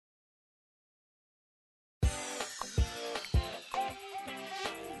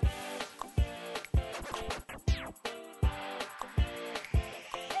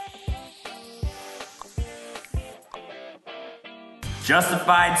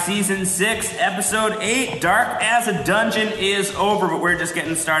Justified Season 6, Episode 8, Dark as a Dungeon is over, but we're just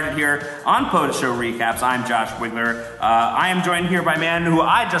getting started here on Post-Show Recaps. I'm Josh Wigler. I am joined here by a man who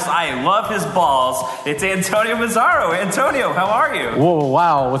I love his balls. It's Antonio Mazzaro. Antonio, how are you? Whoa,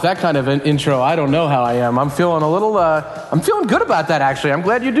 wow. With that kind of an intro, I don't know how I am. I'm feeling a little, I'm feeling good about that, actually. I'm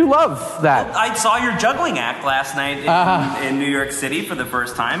glad you do love that. Well, I saw your juggling act last night in New York City for the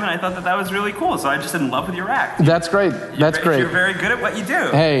first time, and I thought that was really cool, so I just in love with your act. That's great. That's great. You're very good at what you do.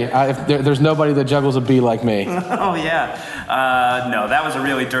 Hey, there's nobody that juggles a bee like me. Oh, yeah. No, that was a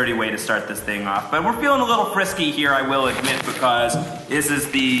really dirty way to start this thing off. But we're feeling a little frisky here, I will admit, because this is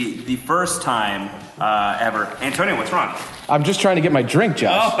the first time ever. Antonio, what's wrong? I'm just trying to get my drink,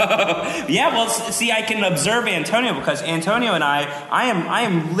 Josh. Oh, yeah, well, see, I can observe Antonio because Antonio and I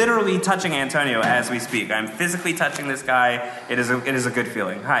am literally touching Antonio as we speak. I'm physically touching this guy. It is a good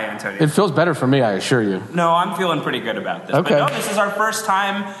feeling. Hi, Antonio. It feels better for me, I assure you. No, I'm feeling pretty good about this. Okay. But no, this is our first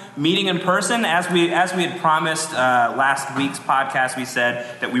time meeting in person. As we had promised last week's podcast, we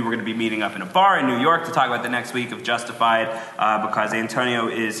said that we were going to be meeting up in a bar in New York to talk about the next week of Justified because Antonio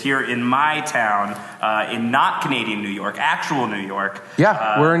is here in my town in not Canadian New York, actual New York.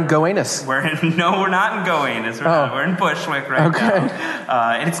 Yeah, we're in Gowanus. No, we're not in Gowanus. We're in Bushwick right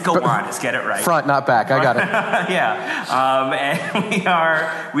now. And it's Gowanus, get it right. Front, not back. I got it. Yeah.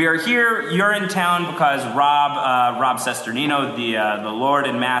 And we are here. You're in town because Rob Sesternino, the Lord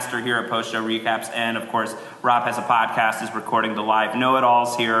and Master here at Post Show Recaps, and of course, Rob has a podcast, is recording the live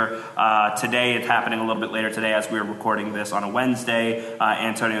Know-It-Alls here today. It's happening a little bit later today as we're recording this on a Wednesday.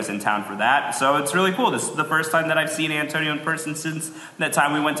 Antonio's in town for that. So it's really cool. This is the first time that I've seen Antonio in person since that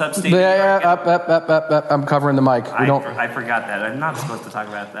time we went to upstate New York. Up. I'm covering the mic. I forgot that. I'm not supposed to talk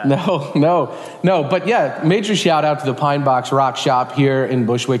about that. No. But yeah, major shout out to the Pine Box Rock Shop here in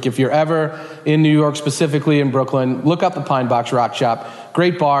Bushwick. If you're ever in New York, specifically in Brooklyn, look up the Pine Box Rock Shop.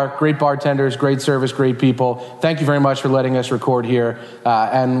 Great bar, great bartenders, great service, great people. Thank you very much for letting us record here.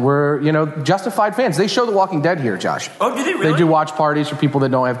 And we're, Justified fans. They show The Walking Dead here, Josh. Oh, do they really? They do watch parties for people that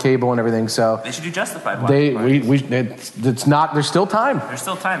don't have cable and everything. So they should do Justified watch parties. It's not. There's still time. There's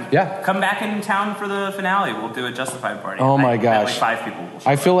still time. Yeah. Come back in town for the finale. We'll do a Justified party. Oh my gosh. Like 5 people.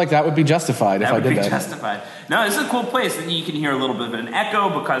 I feel like that would be justified if I did that. That would be justified. No, this is a cool place. You can hear a little bit of an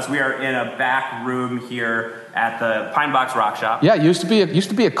echo because we are in a back room here at the Pine Box Rock Shop. Yeah, it used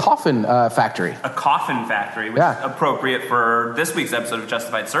to be a coffin factory. A coffin factory, which is appropriate for this week's episode of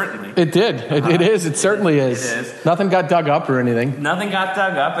Justified, certainly. It did. It is. It certainly is. It is. Nothing got dug up or anything. Nothing got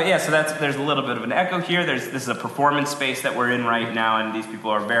dug up, but yeah, so there's a little bit of an echo here. This is a performance space that we're in right now, and these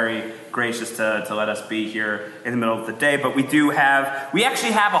people are very gracious to let us be here in the middle of the day. But we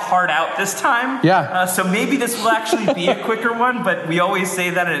actually have a hard out this time. Yeah. So maybe this will actually be a quicker one, but we always say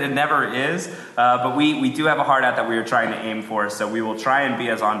that and it never is. But we do have a hard out that we are trying to aim for, so we will try and be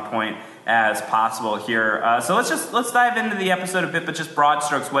as on point as possible here. So let's dive into the episode a bit, but just broad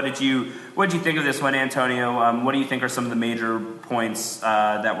strokes. What did you think of this one, Antonio? What do you think are some of the major points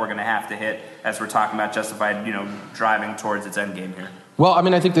that we're going to have to hit as we're talking about Justified, driving towards its end game here? Well,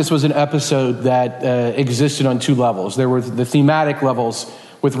 I think this was an episode that existed on 2 levels. There were the thematic levels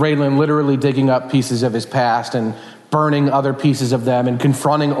with Raylan literally digging up pieces of his past and burning other pieces of them and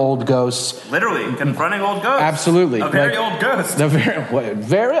confronting old ghosts. Literally, confronting old ghosts. Absolutely. A very old ghost. A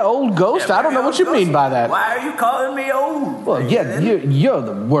very old ghost? Yeah, I don't know what you mean by that. Why are you calling me old? Well, yeah, you're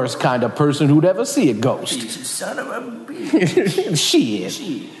the worst kind of person who'd ever see a ghost. You son of a bitch.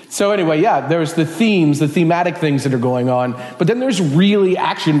 Shit. So anyway, yeah, there's the themes, the thematic things that are going on, but then there's really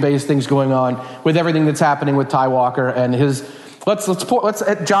action-based things going on with everything that's happening with Ty Walker and his. Josh,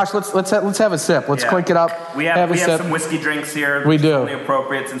 let's have a sip. Let's clink it up. We have some whiskey drinks here. We do. Only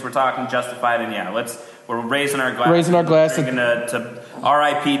appropriate since we're talking Justified, and we're raising our glass. Raising our glass to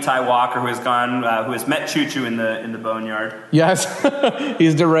R.I.P. Ty Walker, who has gone, who has met Choo Choo in the boneyard. Yes,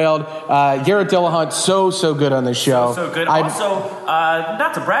 he's derailed. Garrett Dillahunt, so good on this show. So good. Also,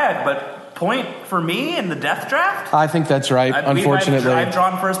 not to brag, but point for me in the death draft. I think that's right. Unfortunately, I've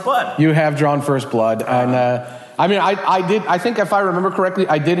drawn first blood. You have drawn first blood, and. I think if I remember correctly,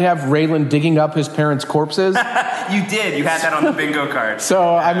 I did have Raylan digging up his parents' corpses. You did. You had that on the bingo card.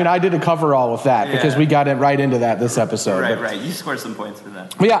 So, I did a coverall with that because we got it right into that this episode. Right. You scored some points for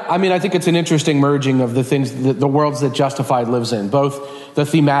that. But yeah, I think it's an interesting merging of the things, the worlds that Justified lives in, both the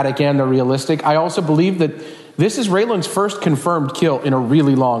thematic and the realistic. I also believe that this is Raylan's first confirmed kill in a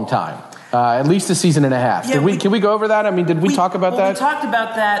really long time. At least a season and a half. Yeah, can we go over that? I mean, did we talk about that? We talked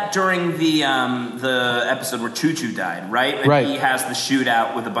about that during the episode where Choo Choo died, right? And right. He has the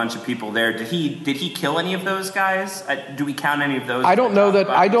shootout with a bunch of people there. Did he kill any of those guys? Do we count any of those? I don't know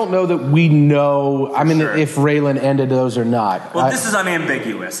that we know. I mean, sure. If Raylan ended those or not. Well, this is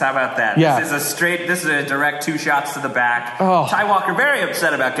unambiguous. How about that? Yeah. This is a direct 2 shots to the back. Oh. Ty Walker very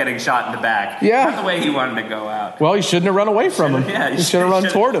upset about getting shot in the back. Yeah. Not the way he wanted to go out. Well, he shouldn't have run away from him. Yeah, he should have run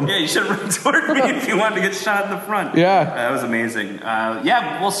toward him. Yeah, you should have run toward me if you wanted to get shot in the front. Yeah. That was amazing.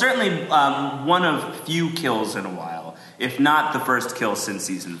 Well, certainly one of few kills in a while, if not the first kill since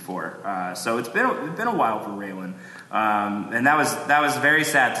season 4. So it's been a while for Raylan, and that was very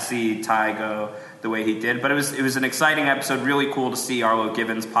sad to see Ty go the way he did. But it was an exciting episode. Really cool to see Arlo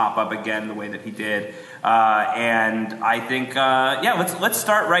Givens pop up again the way that he did. And I think let's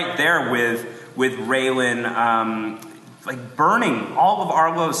start right there with Raylan. Burning all of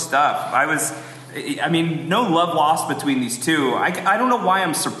Arlo's stuff. No love lost between these two. I don't know why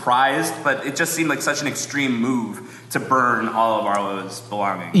I'm surprised, but it just seemed like such an extreme move to burn all of Arlo's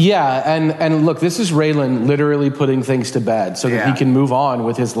belongings. Yeah, and look, this is Raylan literally putting things to bed so that he can move on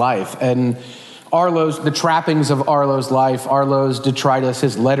with his life. And the trappings of Arlo's life, Arlo's detritus,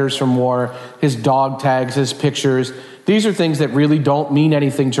 his letters from war, his dog tags, his pictures, these are things that really don't mean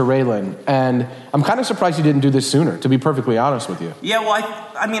anything to Raylan. And I'm kind of surprised he didn't do this sooner, to be perfectly honest with you. Yeah, well,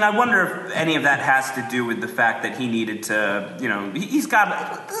 I wonder if any of that has to do with the fact that he needed to, this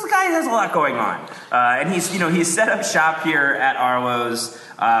guy has a lot going on. And he's set up shop here at Arlo's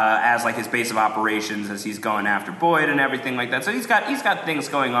as like his base of operations as he's going after Boyd and everything like that. So he's got things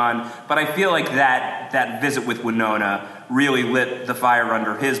going on, but I feel like that visit with Winona really lit the fire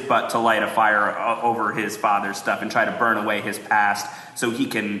under his butt to light a fire over his father's stuff and try to burn away his past so he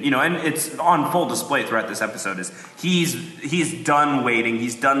can, and it's on full display throughout this episode is he's done waiting,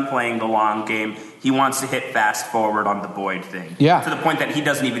 he's done playing the long game. He wants to hit fast forward on the Boyd thing. Yeah. To the point that he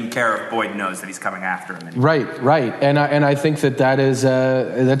doesn't even care if Boyd knows that he's coming after him anymore. Right. And I think that is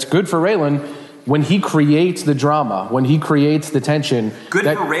that's good for Raylan. When he creates the drama, when he creates the tension, good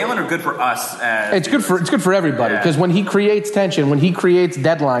for Raylan or good for us? It's good for everybody because when he creates tension, when he creates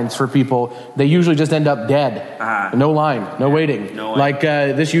deadlines for people, they usually just end up dead. Uh-huh. No line, no waiting. No like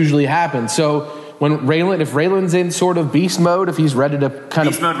this usually happens. So if Raylan's in sort of beast mode, if he's ready to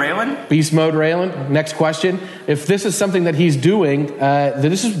beast mode Raylan. Next question: if this is something that he's doing,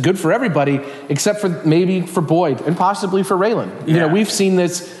 then this is good for everybody except for maybe for Boyd and possibly for Raylan. We've seen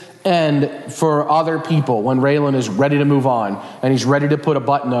this. And for other people, when Raylan is ready to move on and he's ready to put a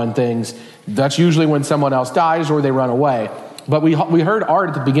button on things, that's usually when someone else dies or they run away. But we heard Art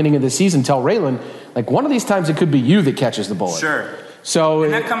at the beginning of the season tell Raylan, like, one of these times it could be you that catches the bullet. Sure. So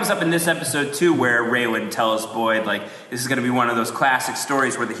and that comes up in this episode too, where Raylan tells Boyd, like, this is going to be one of those classic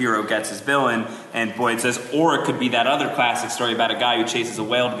stories where the hero gets his villain, and Boyd says, or it could be that other classic story about a guy who chases a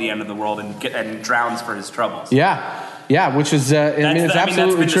whale to the end of the world and drowns for his troubles. Yeah, which is, it's absolutely that's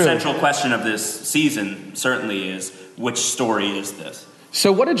been true. The central question of this season certainly is, which story is this?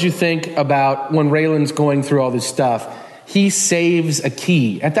 So what did you think about when Raylan's going through all this stuff? He saves a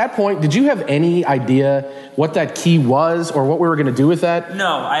key. At that point, did you have any idea what that key was or what we were going to do with that?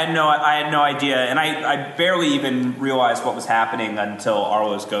 No, I had no idea. And I barely even realized what was happening until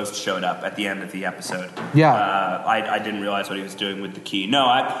Arlo's ghost showed up at the end of the episode. Yeah. I didn't realize what he was doing with the key. No,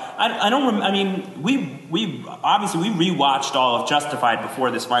 I don't we obviously we rewatched all of Justified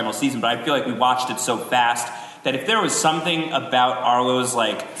before this final season, but I feel like we watched it so fast that if there was something about Arlo's,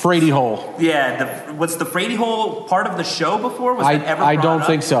 like... Frady hole. Yeah, was the Frady hole part of the show before? Was that ever I brought don't up?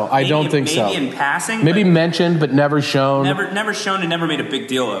 think so. Maybe in passing? Maybe mentioned, but never shown. Never shown and never made a big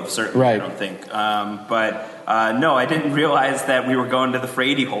deal of, certainly, right. I don't think. No, I didn't realize that we were going to the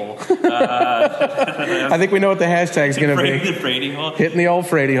Frady hole. I think we know what the hashtag's going to be. The Frady hole. Hitting the old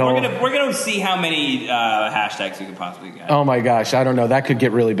Frady hole. We're going to see how many hashtags we can possibly get. Oh my gosh, I don't know. That could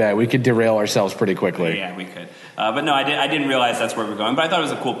get really bad. We could derail ourselves pretty quickly. Yeah, we could. But no, I didn't realize that's where we're going. But I thought it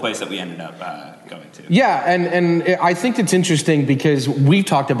was a cool place that we ended up going to. Yeah, and I think it's interesting because we've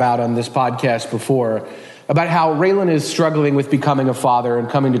talked about on this podcast before about how Raylan is struggling with becoming a father and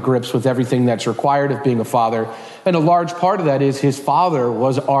coming to grips with everything that's required of being a father. And a large part of that is his father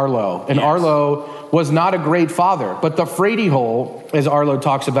was Arlo. And yes. Arlo was not a great father. But the Frady hole, as Arlo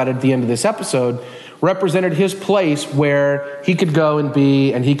talks about at the end of this episode, represented his place where he could go and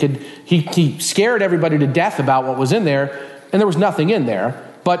be, and he scared everybody to death about what was in there, and there was nothing in there.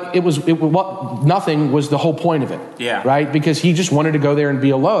 But nothing was the whole point of it. Yeah. Right? Because he just wanted to go there and be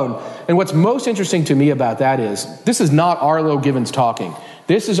alone. And what's most interesting to me about that is this is not Arlo Givens talking.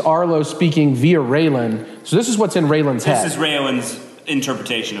 This is Arlo speaking via Raylan. So this is what's in Raylan's head. This is Raylan's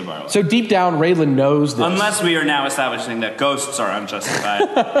interpretation of Arlo. So deep down, Raylan knows this. Unless we are now establishing that ghosts are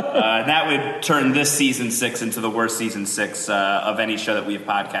unjustified. That would turn this season 6 into the worst season 6 of any show that we've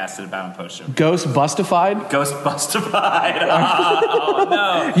podcasted about on Post Show. Ghost bustified? Ghost bustified. Oh,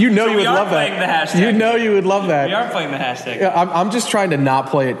 no. You know so you would love that. We are playing the hashtag. You know you would love that. We are playing the hashtag. Yeah, I'm just trying to not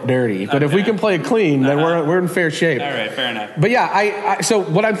play it dirty. But if we can play it clean, then we're in fair shape. All right, fair enough. But yeah, so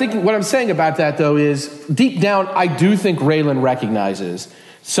what I'm saying about that, though, is deep down, I do think Raylan recognizes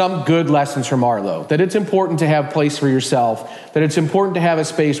some good lessons from Arlo, that it's important to have place for yourself, that it's important to have a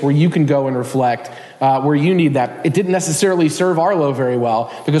space where you can go and reflect, where you need that. It didn't necessarily serve Arlo very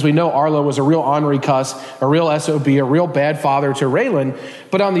well, because we know Arlo was a real ornery cuss, a real SOB, a real bad father to Raylan.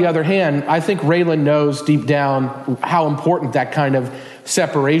 But on the other hand, I think Raylan knows deep down how important that kind of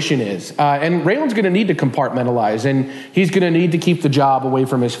separation is. And Raylan's going to need to compartmentalize, and he's going to need to keep the job away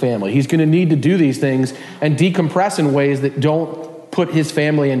from his family. He's going to need to do these things and decompress in ways that don't put his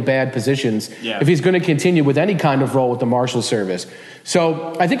family in bad positions if he's going to continue with any kind of role with the Marshal Service.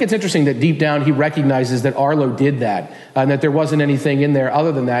 So I think it's interesting that deep down he recognizes that Arlo did that, and that there wasn't anything in there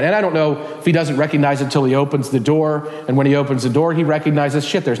other than that. And I don't know if he doesn't recognize it until he opens the door, and when he opens the door, he recognizes,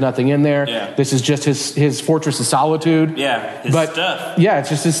 shit, there's nothing in there. Yeah. This is just his fortress of solitude. Yeah, his stuff. Yeah, it's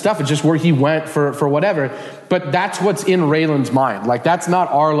just his stuff. It's just where he went for whatever. But that's what's in Raylan's mind. Like, that's not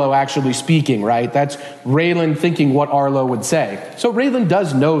Arlo actually speaking, right? That's Raylan thinking what Arlo would say. So Raylan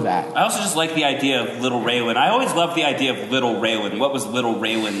does know that. I also just like the idea of little Raylan. I always loved the idea of little Raylan. What was little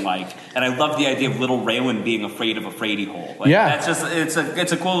Raylan like? And I love the idea of little Raylan being afraid of a Frady hole. Like, that's just,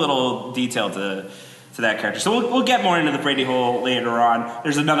 it's a cool little detail to that character. So we'll get more into the Frady hole later on.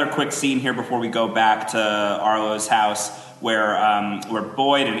 There's another quick scene here before we go back to Arlo's house, where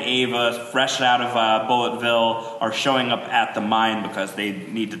Boyd and Ava, fresh out of Bullettville, are showing up at the mine because they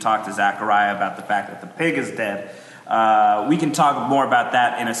need to talk to Zachariah about the fact that the pig is dead. We can talk more about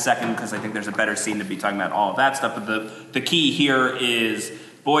that in a second, because I think there's a better scene to be talking about all of that stuff. But the key here is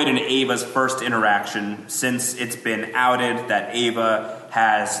Boyd and Ava's first interaction, since it's been outed that Ava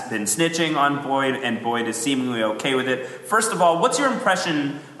has been snitching on Boyd, and Boyd is seemingly okay with it. First of all, what's your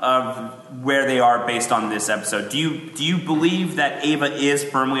impression of where they are based on this episode? Do you believe that Ava is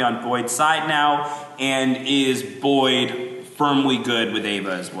firmly on Boyd's side now, and is Boyd firmly good with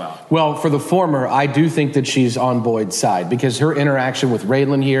Ava as well? Well, for the former, I do think that she's on Boyd's side, because her interaction with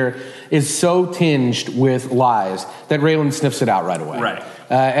Raylan here is so tinged with lies that Raylan sniffs it out right away. Right.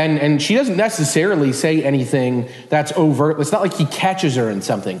 And she doesn't necessarily say anything that's overt. It's not like he catches her in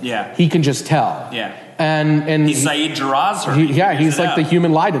something. Yeah. He can just tell. Yeah. And he's Saeed Jarrah's her. He's like the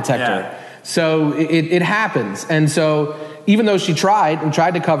human lie detector. Yeah. So it happens. And so even though she tried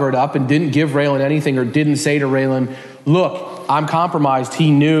to cover it up and didn't give Raylan anything, or didn't say to Raylan, look, I'm compromised.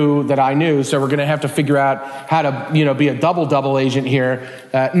 He knew that I knew, so we're going to have to figure out how to, be a double agent here.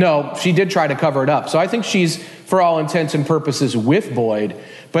 No, she did try to cover it up. So I think she's, for all intents and purposes, with Boyd.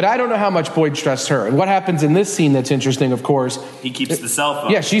 But I don't know how much Boyd trusts her. And what happens in this scene that's interesting, of course. He keeps the cell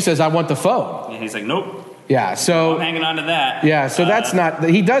phone. Yeah, she says, I want the phone. And he's like, nope. Yeah, so... I'm hanging on to that. Yeah, so that's not...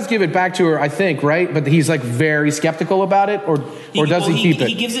 He does give it back to her, I think, right? But he's, like, very skeptical about it? Or does he keep it?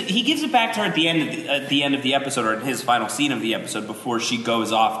 He gives it back to her at the end of the episode, or in his final scene of the episode, before she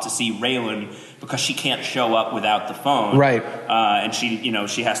goes off to see Raylan, because she can't show up without the phone. Right. And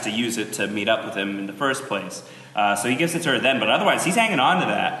she has to use it to meet up with him in the first place. So he gives it to her then, but otherwise he's hanging on to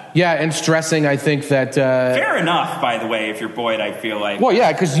that. Yeah, and stressing, I think that... Fair enough, by the way, if you're Boyd, I feel like... Well,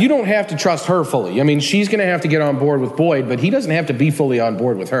 yeah, because you don't have to trust her fully. I mean, she's going to have to get on board with Boyd, but he doesn't have to be fully on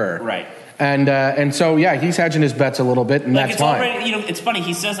board with her. Right. And so, yeah, he's hedging his bets a little bit, and that's fine. Already, it's funny,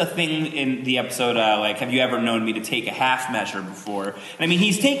 he says a thing in the episode, have you ever known me to take a half measure before? And I mean,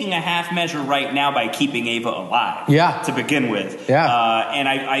 he's taking a half measure right now by keeping Ava alive. Yeah. To begin with. Yeah. And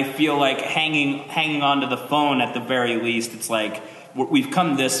I feel like hanging on to the phone at the very least, it's like, we've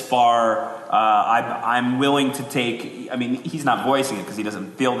come this far. I'm willing to take... I mean, he's not voicing it because he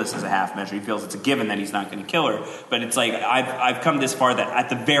doesn't feel this as a half measure. He feels it's a given that he's not going to kill her. But it's like, I've come this far that at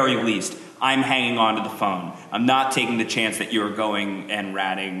the very least, I'm hanging on to the phone. I'm not taking the chance that you're going and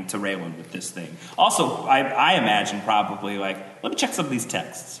ratting to Raylan with this thing. Also, I imagine probably like, let me check some of these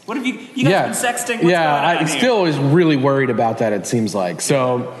texts. What have you guys been sexting? What's going on I here? still is really worried about that, it seems like.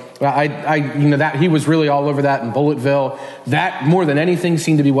 So that he was really all over that in Bullettville. That, more than anything,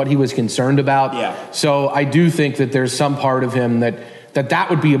 seemed to be what he was concerned about. Yeah. So I do think that there's some part of him that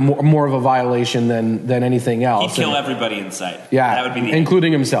would be more of a violation than anything else. He'd kill everybody in sight. Yeah, that would be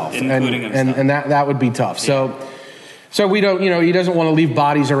including himself. Including himself. And that would be tough. Yeah. So So we don't, he doesn't want to leave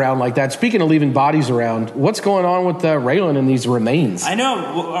bodies around like that. Speaking of leaving bodies around, what's going on with Raylan and these remains? I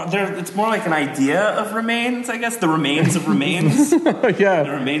know. It's more like an idea of remains, I guess. The remains of remains. Yeah.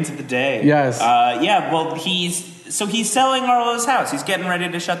 The remains of the day. Yes. Well, he's selling Arlo's house. He's getting ready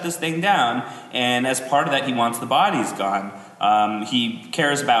to shut this thing down. And as part of that, he wants the bodies gone. He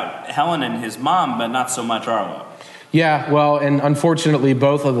cares about Helen and his mom, but not so much Arlo. Yeah, well, and unfortunately,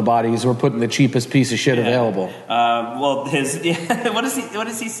 both of the bodies were put in the cheapest piece of shit available. What does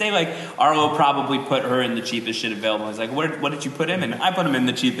he say? Like, Arlo probably put her in the cheapest shit available. He's like, what did you put him in? I put him in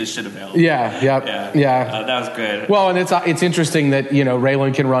the cheapest shit available. Yeah. That was good. Well, and it's interesting that,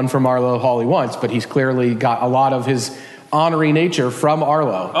 Raylan can run from Arlo all he wants, but he's clearly got a lot of his honorary nature from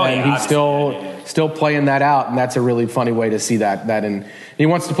Arlo. He's still playing that out, and that's a really funny way to see that. And he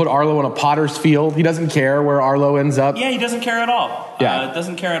wants to put Arlo in a potter's field. He doesn't care where Arlo ends up. Yeah, he doesn't care at all.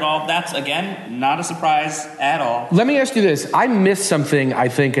 Doesn't care at all. That's, again, not a surprise at all. Let me ask you this. I missed something, I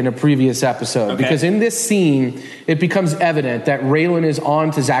think, in a previous episode. Okay. Because in this scene, it becomes evident that Raylan is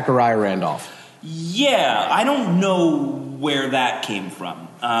on to Zachariah Randolph. Yeah, I don't know where that came from.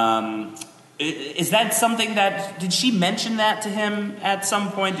 Is that something did she mention that to him at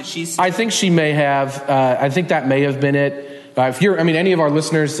some point? Did she say? I think she may have. I think that may have been it. Any of our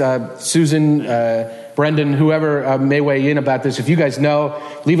listeners, Susan, Brendan, whoever may weigh in about this, if you guys know,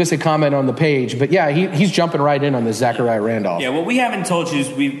 leave us a comment on the page. But yeah, he's jumping right in on this Zachariah Randolph. Yeah, what we haven't told you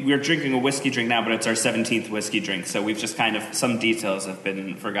is we're drinking a whiskey drink now, but it's our 17th whiskey drink, so we've just some details have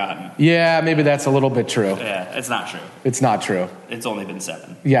been forgotten. Yeah, maybe that's a little bit true. Yeah, it's not true. It's not true. It's only been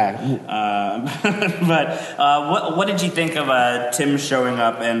 7. Yeah. But what did you think of Tim showing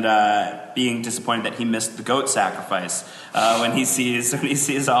up and being disappointed that he missed the goat sacrifice when he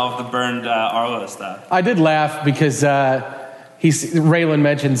sees all of the burned Arlo stuff? I did laugh because Raylan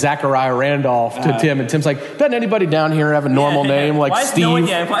mentioned Zachariah Randolph to Tim, and Tim's like, doesn't anybody down here have a normal name like Steve?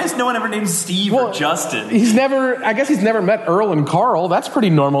 Why is no one ever named Steve or Justin? I guess he's never met Earl and Carl. That's a pretty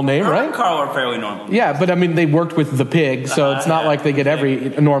normal name, Earl right? and Carl are fairly normal. Yeah, but they worked with the pig, so it's not like they get every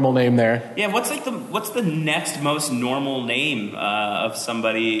normal name there. Yeah, what's the next most normal name of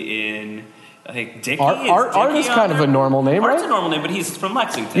somebody in? I think Dickie. Art is kind of a normal name, right? Art's a normal name, but he's from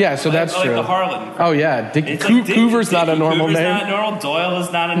Lexington. Yeah, so that's true. Like the Harlan. Oh, yeah. Hoover's not a normal name. Hoover's not normal. Doyle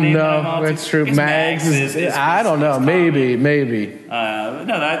is not a name. No, that's true. Mags is I don't know. Maybe. No,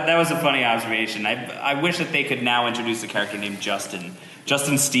 that was a funny observation. I wish that they could now introduce a character named Justin.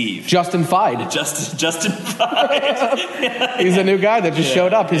 Justin Steve. Justin Fide. Justin Fide. He's a new guy that just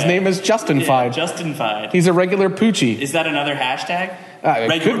showed up. His name is Justin Fide. Justin Fide. He's a regular poochie. Is that another hashtag?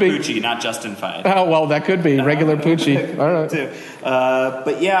 Regular Poochie, not Justin Fide. Oh, well, that could be. Regular Poochie. All right. Too.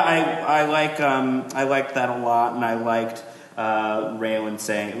 But yeah, I liked that a lot, and I liked Raylan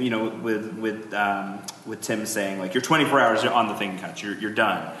saying, with Tim saying, like, you're 24 hours on the thing cut, you're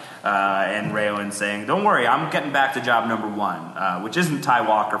done. And Raylan saying, don't worry, I'm getting back to job number 1, which isn't Ty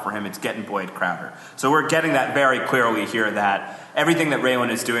Walker for him, it's getting Boyd Crowder. So we're getting that very clearly here, that everything that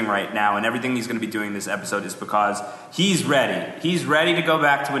Raylan is doing right now and everything he's going to be doing this episode is because he's ready. He's ready to go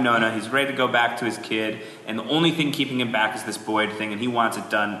back to Winona. He's ready to go back to his kid. And the only thing keeping him back is this Boyd thing, and he wants it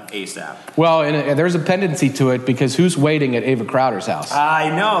done ASAP. Well, and there's a pendency to it because who's waiting at Ava Crowder's house?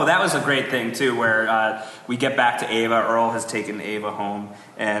 I know. That was a great thing, too, where we get back to Ava. Earl has taken Ava home.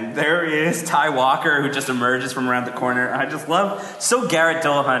 And there is Ty Walker, who just emerges from around the corner. I just love, so Garrett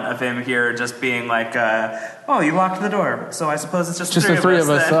Dillahunt of him here, just being like, you locked the door, so I suppose it's just the three of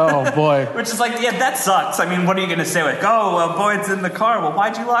us. Oh, boy. Which is like, yeah, that sucks. I mean, what are you going to say? Like, Boyd's in the car. Well,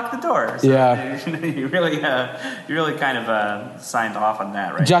 why'd you lock the door? So you really kind of signed off on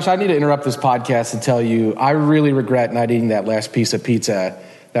that, right? Josh, I need to interrupt this podcast to tell you, I really regret not eating that last piece of pizza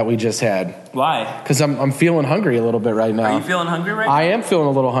that we just had. Why? Because I'm feeling hungry a little bit right now. Are you feeling hungry right now? I am feeling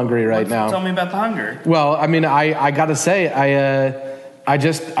a little hungry right now. Tell me about the hunger. Well, I mean, I got to say,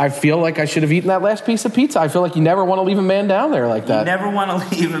 I feel like I should have eaten that last piece of pizza. I feel like you never want to leave a man down there like that. You never want to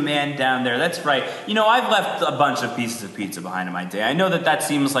leave a man down there. That's right. I've left a bunch of pieces of pizza behind in my day. I know that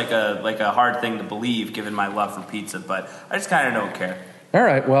seems like a hard thing to believe given my love for pizza, but I just kind of don't care. All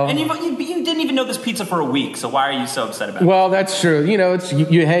right, well... And you didn't even know this pizza for a week, so why are you so upset about it? Well, that's true.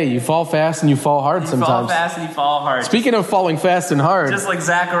 You fall fast and you fall hard sometimes. You fall fast and you fall hard. Speaking of falling fast and hard... Just like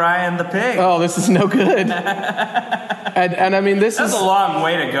Zachariah and the pig. Oh, this is no good. and I mean, That's a long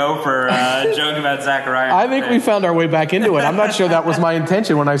way to go for joking about Zachariah. I think we found our way back into it. I'm not sure that was my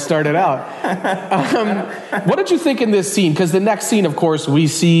intention when I started out. What did you think in this scene? Because the next scene, of course, we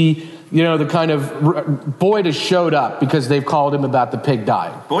see you know, the kind of Boyd has showed up because they've called him about the pig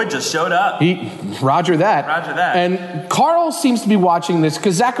dying. Boyd just showed up. Roger that. Roger that. And Carl seems to be watching this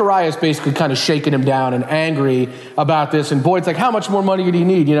because Zachariah is basically kind of shaking him down and angry about this. And Boyd's like, how much more money do you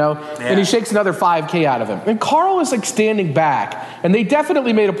need, you know? Yeah. And he shakes another $5,000 out of him. And Carl is like standing back. And they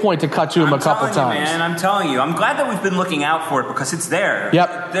definitely made a point to cut to him a couple times. Man, I'm telling you. I'm glad that we've been looking out for it because it's there.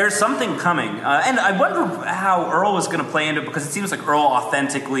 Yep. There's something coming. And I wonder how Earl is going to play into it because it seems like Earl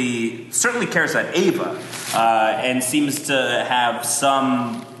authentically certainly cares about Ava and seems to have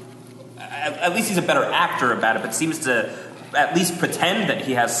some, at least he's a better actor about it, but seems to at least pretend that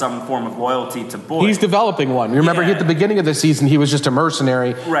he has some form of loyalty to Boyd. He's developing one. You remember at the beginning of the season, he was just a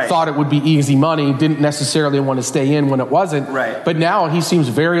mercenary, thought it would be easy money, didn't necessarily want to stay in when it wasn't. Right. But now he seems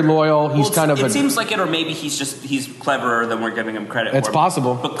very loyal. He's it seems like it, or maybe he's cleverer than we're giving him credit for. It's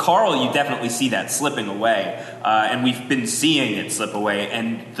possible. But Carl, you definitely see that slipping away. And we've been seeing it slip away.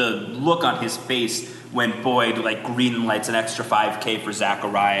 And the look on his face when Boyd like green lights an extra $5,000 for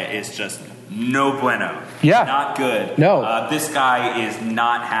Zachariah is just no bueno. Yeah. Not good. No. This guy is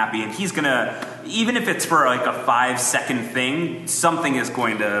not happy, and he's going to, even if it's for like a 5-second thing, something is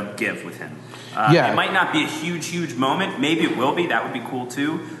going to give with him. It might not be a huge moment. Maybe it will be. That would be cool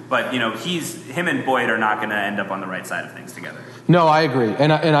too. But, you know, him and Boyd are not going to end up on the right side of things together. No, I agree.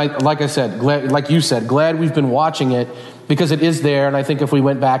 And I like I said, glad we've been watching it because it is there. And I think if we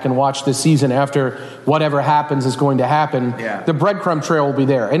went back and watched this season after whatever happens is going to happen, the breadcrumb trail will be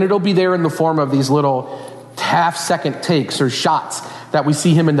there. And it'll be there in the form of these little half-second takes or shots that we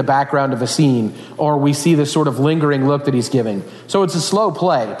see him in the background of a scene, or we see this sort of lingering look that he's giving. So it's a slow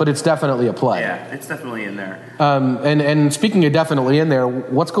play, but it's definitely a play. Yeah, it's definitely in there. And speaking of definitely in there,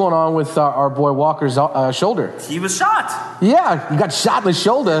 what's going on with our boy Walker's shoulder? He was shot. Yeah, he got shot in the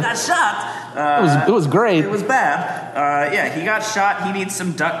shoulder. He got shot. It was great. It was bad. He got shot. He needs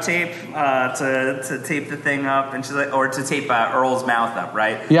some duct tape to tape the thing up, and she's like, or to tape Earl's mouth up,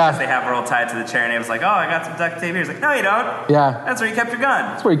 right? Yeah. Because they have Earl tied to the chair, and he was like, "Oh, I got some duct tape here." He's like, "No, you don't." Yeah. That's where you kept your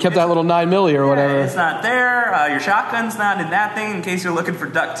gun. That's where you kept that little 9mm or whatever. It's not there. Your shotgun's not in that thing. In case you're looking for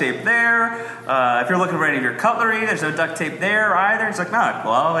duct tape there. If you're looking for any of your cutlery, there's no duct tape there either. It's like, no.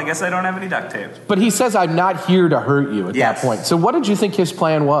 Well, I guess I don't have any duct tape. But he says, "I'm not here to hurt you." At that point. So, what did you think his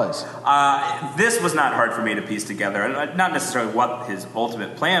plan was? This was not hard for me to piece together. Not necessarily what his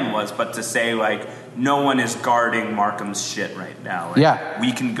ultimate plan was, but to say, like, no one is guarding Markham's shit right now. Like,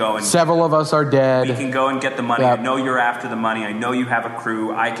 we can go and... Several of us are dead. We can go and get the money. Yep. I know you're after the money. I know you have a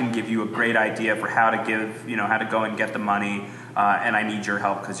crew. I can give you a great idea for how to how to go and get the money. And I need your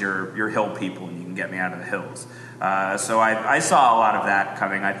help because you're hill people and you can get me out of the hills. So I saw a lot of that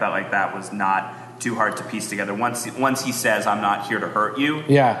coming. I felt like that was not too hard to piece together. Once he says, "I'm not here to hurt you,"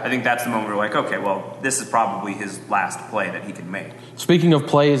 I think that's the moment we're like, okay, well, this is probably his last play that he can make. Speaking of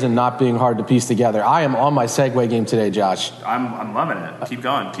plays and not being hard to piece together, I am on my segue game today, Josh. I'm loving it. Keep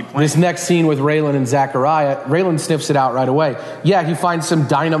going. Keep playing. This next scene with Raylan and Zachariah, Raylan sniffs it out right away. Yeah, he finds some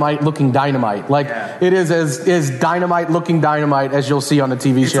dynamite-looking dynamite. It is as dynamite-looking dynamite as you'll see on the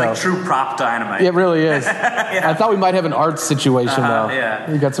TV show. It's like true prop dynamite. It really is. I thought we might have an arts situation, though.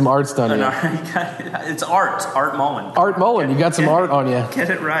 Yeah. You got some arts done here. It's Art Mullen. Art Mullen, you got some art on you. Get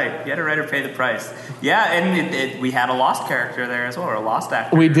it right. Get it right or pay the price. Yeah, and we had a lost character there as well, or a lost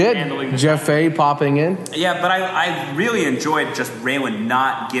actor. We did. Jeff Fay popping in. Yeah, but I really enjoyed just Raylan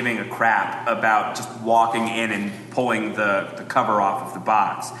not giving a crap about just walking in and pulling the cover off of the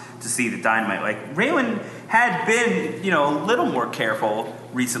box to see the dynamite. Like, Raylan had been, a little more careful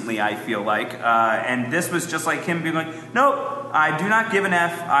recently, I feel like. And this was just like him being like, nope, I do not give an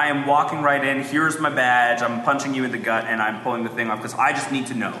F. I am walking right in. Here's my badge. I'm punching you in the gut, and I'm pulling the thing off because I just need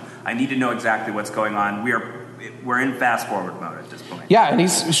to know. I need to know exactly what's going on. We're in fast-forward mode at this point. Yeah, and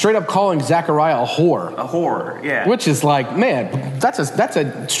he's straight up calling Zachariah a whore. A whore, yeah. Which is like, man, that's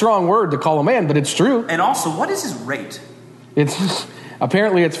a strong word to call a man, but it's true. And also, what is his rate?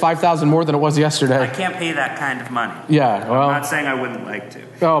 Apparently it's $5,000 more than it was yesterday. I can't pay that kind of money. Yeah, well, I'm not saying I wouldn't like to.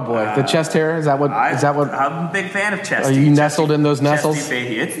 Oh boy, the chest hair, is that what? I'm a big fan of chest. Are you nestled in those nestles?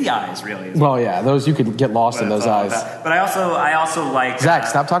 It's the eyes, really. Well, yeah, those you could get lost in those eyes. But I also like Zach.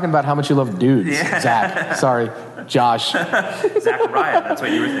 Stop talking about how much you love dudes. Yeah. Zach, sorry, Josh. Zachariah, that's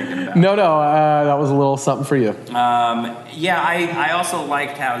what you were thinking about. No, that was a little something for you. I also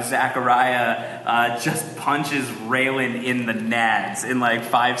liked how Zachariah just punches Raylan in the nads in like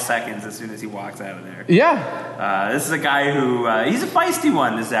 5 seconds as soon as he walks out of there. Yeah. This is a guy who he's a feisty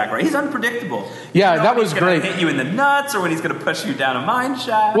one. This Zachariah, he's unpredictable. Yeah, that was great. He's gonna hit you in the nuts, or when he's going to push you down a mine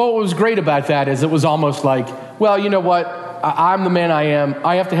shaft. Well, what was great about that is it was almost like, well, you know what? I'm the man I am.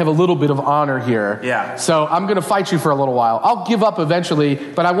 I have to have a little bit of honor here. Yeah. So I'm going to fight you for a little while. I'll give up eventually,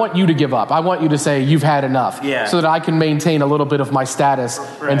 but I want you to give up. I want you to say you've had enough. Yeah. So that I can maintain a little bit of my status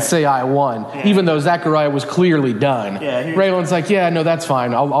and say I won, even though Zachariah was clearly done. Yeah, Raylan's like, yeah, no, that's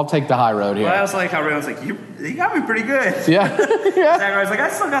fine. I'll take the high road here. Well, I also like how Raylan's like, you got me pretty good. Yeah. Zachariah's like, I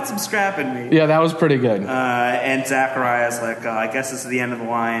still got some scrap in me. Yeah, that was pretty good. And Zachariah's like, I guess this is the end of the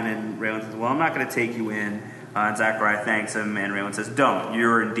line. And Raylan says, well, I'm not going to take you in. And Zachariah thanks him, and Raylan says, don't.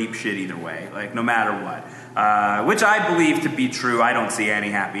 You're in deep shit either way, like, no matter what. Which I believe to be true. I don't see any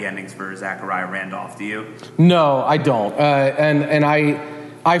happy endings for Zachariah Randolph, do you? No, I don't. And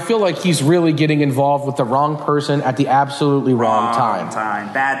I feel like he's really getting involved with the wrong person at the absolutely wrong time.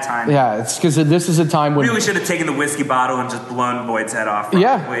 Bad time. Yeah, it's because this is a time when... Really should have taken the whiskey bottle and just blown Boyd's head off.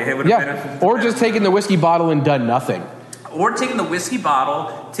 Or just taken the whiskey bottle and done nothing. Or taking the whiskey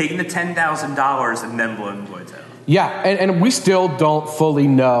bottle, taking the $10,000, and then blowing Boyd's head off. Yeah, and we still don't fully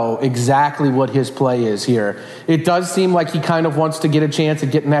know exactly what his play is here. It does seem like he kind of wants to get a chance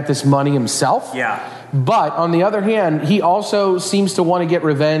at getting at this money himself. Yeah. But on the other hand, he also seems to want to get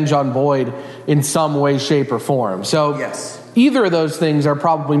revenge on Boyd in some way, shape, or form. So either of those things are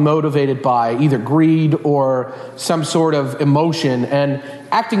probably motivated by either greed or some sort of emotion. And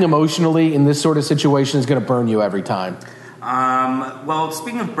acting emotionally in this sort of situation is going to burn you every time. Well,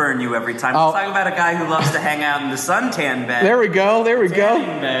 speaking of burn you every time, let's talk about a guy who loves to hang out in the suntan bed. There we go.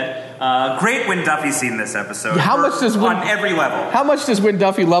 Bed. Great Win Duffy scene this episode. On every level. How much does Win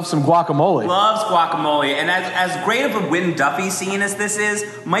Duffy love some guacamole? Loves guacamole. And as great of a Win Duffy scene as this is,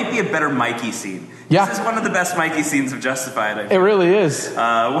 might be a better Mikey scene. Yeah. This is one of the best Mikey scenes of Justified. It really is. You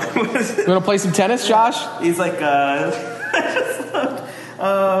want to play some tennis, Josh? He's like,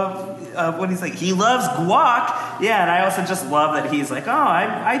 what he's like, he loves guac. Yeah, and I also just love that he's like,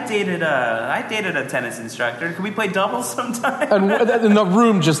 I dated a tennis instructor. Can we play doubles sometime? And the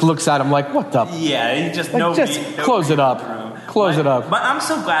room just looks at him like, what the? Yeah, he just close it up. Close it up. But I'm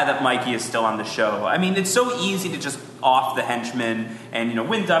so glad that Mikey is still on the show. I mean, it's so easy to just off the henchman, and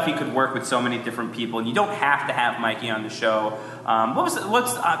Win Duffy could work with so many different people, and you don't have to have Mikey on the show.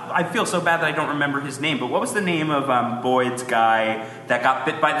 I feel so bad that I don't remember his name, but what was the name of Boyd's guy that got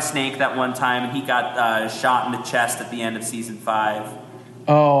bit by the snake that one time, and he got shot in the chest at the end of season 5?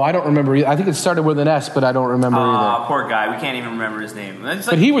 Oh, I don't remember either. I think it started with an S, but I don't remember either. Poor guy. We can't even remember his name.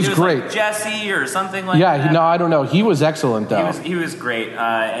 But he was great. Like Jesse or something like that. Yeah, I don't know. He was excellent, though. He was great.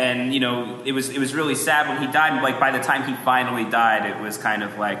 And, it was really sad when he died. Like, by the time he finally died, it was kind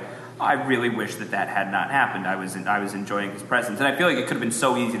of like, I really wish that had not happened. I was enjoying his presence. And I feel like it could have been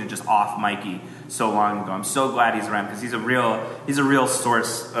so easy to just off Mikey so long ago. I'm so glad he's around because he's a real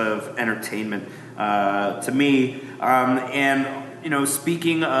source of entertainment to me.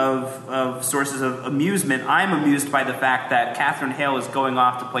 Speaking of sources of amusement, I'm amused by the fact that Catherine Hale is going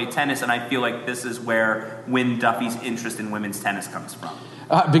off to play tennis, and I feel like this is where Win Duffy's interest in women's tennis comes from.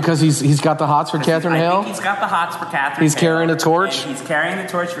 Because he's got the hots for Catherine Hale? I think he's got the hots for Catherine Hale. He's carrying a torch? He's carrying the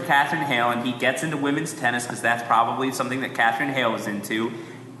torch for Catherine Hale, and he gets into women's tennis because that's probably something that Catherine Hale is into.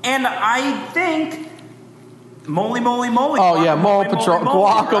 And I think... Moly. Oh, yeah, Mole Patrol.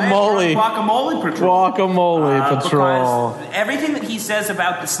 Guacamole. Guacamole Patrol. Guacamole Patrol. Because everything that he says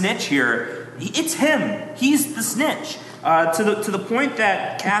about the snitch here, it's him. He's the snitch. To the point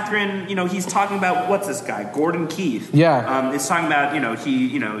that Catherine, he's talking about, what's this guy, Gordon Keith. Yeah. He's talking about,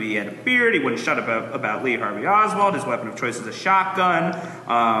 he had a beard. He wouldn't shut up about Lee Harvey Oswald. His weapon of choice is a shotgun.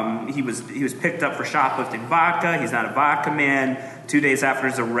 He was picked up for shoplifting vodka. He's not a vodka man. 2 days after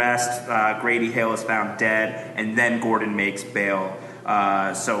his arrest, Grady Hale is found dead, and then Gordon makes bail.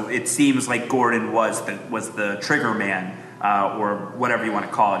 So it seems like Gordon was the trigger man, or whatever you want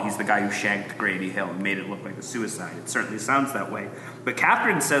to call it. He's the guy who shanked Grady Hale and made it look like a suicide. It certainly sounds that way. But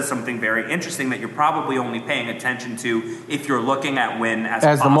Catherine says something very interesting that you're probably only paying attention to if you're looking at Win as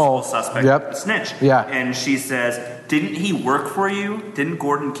a possible suspect of the snitch. Yeah. And she says, didn't he work for you? Didn't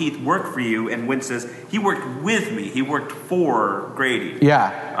Gordon Keith work for you? And Win says, he worked with me. He worked for Grady.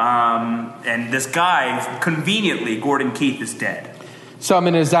 Yeah. And this guy, conveniently, Gordon Keith is dead. So, I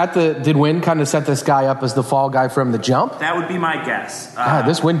mean, did Win kind of set this guy up as the fall guy from the jump? That would be my guess.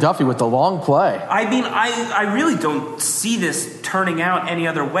 This Win Duffy with the long play. I mean, I really don't see this turning out any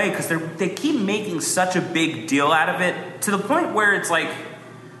other way because they keep making such a big deal out of it to the point where it's like,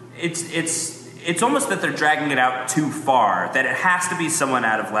 it's almost that they're dragging it out too far, that it has to be someone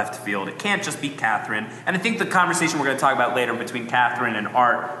out of left field. It can't just be Catherine. And I think the conversation we're going to talk about later between Catherine and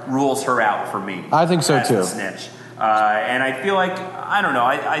Art rules her out for me. I think so, too. Snitch. And I feel like, I don't know,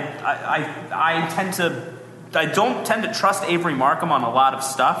 I tend to don't tend to trust Avery Markham on a lot of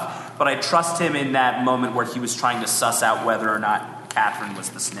stuff, but I trust him in that moment where he was trying to suss out whether or not Catherine was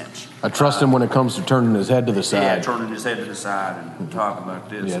the snitch. I trust him when it comes to turning his head to the side. Yeah, turning his head to the side and talking about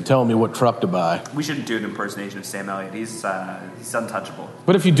this. Yeah, telling me what truck to buy. We shouldn't do an impersonation of Sam Elliott. He's untouchable.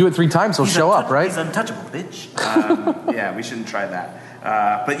 But if you do it 3 times, he'll show up, right? He's untouchable, bitch. Yeah, we shouldn't try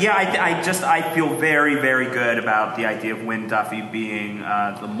that. But yeah, I feel very, very good about the idea of Wynn Duffy being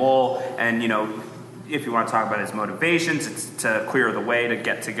the mole, and if you want to talk about his motivations, it's to clear the way to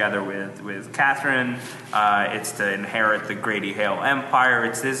get together with Catherine. It's to inherit the Grady Hale empire.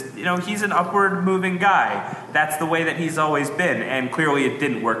 It's this, he's an upward moving guy. That's the way that he's always been. And clearly it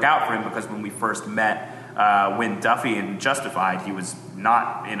didn't work out for him, because when we first met Wynn Duffy in Justified, he was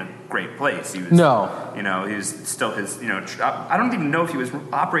not in a great place. He was, he was still his, I don't even know if he was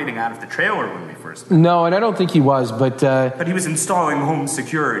operating out of the trailer when we first met. No, and I don't think he was, but he was installing home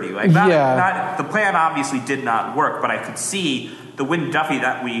security. The plan obviously did not work, but I could see the Wynn Duffy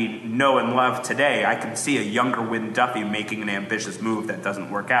that we know and love today. I could see a younger Wynn Duffy making an ambitious move that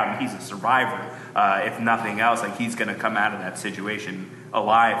doesn't work out, and he's a survivor. If nothing else, he's going to come out of that situation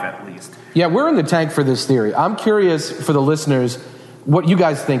alive, at least. Yeah, we're in the tank for this theory. I'm curious for the listeners what you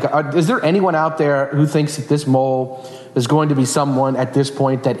guys think. Is there anyone out there who thinks that this mole is going to be someone at this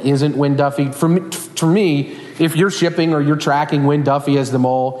point that isn't Wynn Duffy? For me, if you're shipping or you're tracking Wynn Duffy as the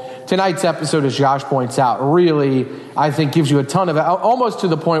mole, tonight's episode, as Josh points out, really, I think, gives you a ton of, almost to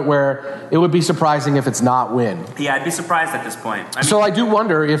the point where it would be surprising if it's not Wynn. Yeah, I'd be surprised at this point. So I do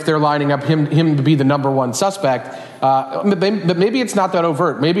wonder if they're lining up him to be the number one suspect. But maybe it's not that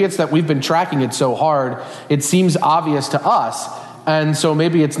overt. Maybe it's that we've been tracking it so hard, it seems obvious to us. And so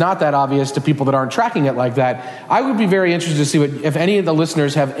maybe it's not that obvious to people that aren't tracking it like that. I would be very interested to see if any of the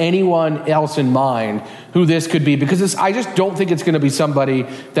listeners have anyone else in mind who this could be, because I just don't think it's going to be somebody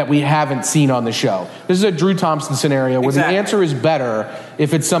that we haven't seen on the show. This is a Drew Thompson scenario where the answer is better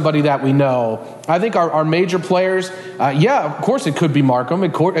if it's somebody that we know. I think our major players, of course it could be Markham.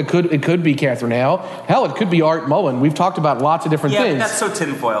 It could be Catherine Hale. Hell, it could be Art Mullen. We've talked about lots of different things. Yeah, that's so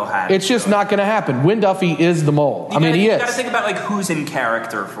tinfoil hat. It's just not going to happen. Wynn Duffy is the mole. He is. You got to think about who's in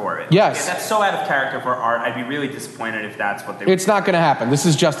character for it. Yes. That's so out of character for Art. I'd be really disappointed if that's what they It's not going to happen. This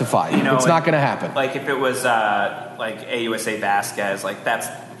is Justified. It's not going to happen. If it was AUSA Vasquez, that's,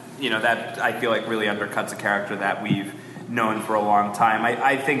 that I feel really undercuts a character that we've known for a long time.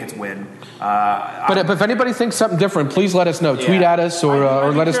 I think it's Wynn. But if anybody thinks something different, please let us know. Yeah. Tweet at us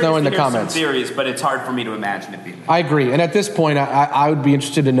or let us know in the comments. Some theories, but it's hard for me to imagine it being. I agree. And at this point, I would be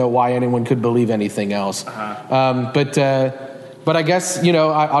interested to know why anyone could believe anything else. But I guess,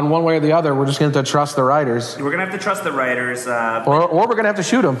 on one way or the other, we're just going to have to trust the writers. We're going to have to trust the writers. Or we're going to have to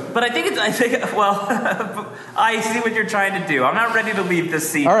shoot them. But I see what you're trying to do. I'm not ready to leave this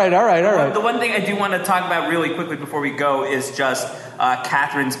scene. All right. The one thing I do want to talk about really quickly before we go is just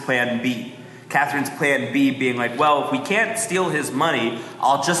Catherine's plan B. Catherine's plan B being if we can't steal his money,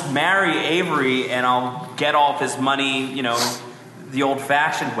 I'll just marry Avery and I'll get all of his money, the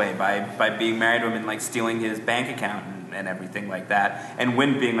old-fashioned way by being married to him and stealing his bank account and everything like that. And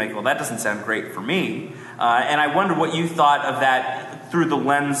Wynn being that doesn't sound great for me. And I wonder what you thought of that through the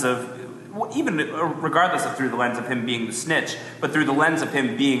lens of, even regardless of through the lens of him being the snitch, but through the lens of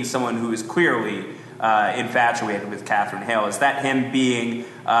him being someone who is clearly infatuated with Catherine Hale. Is that him being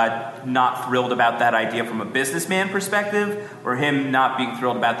not thrilled about that idea from a businessman perspective, or him not being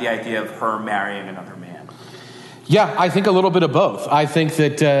thrilled about the idea of her marrying another man? Yeah, I think a little bit of both. I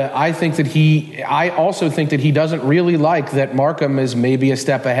also think that he doesn't really like that Markham is maybe a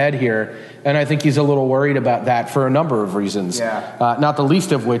step ahead here, and I think he's a little worried about that for a number of reasons. Yeah. Not the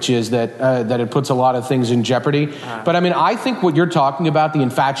least of which is that it puts a lot of things in jeopardy. But I think what you're talking about, the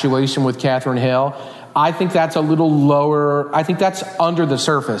infatuation with Catherine Hale, I think that's a little lower. I think that's under the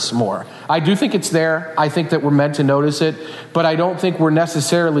surface more. I do think it's there. I think that we're meant to notice it, but I don't think we're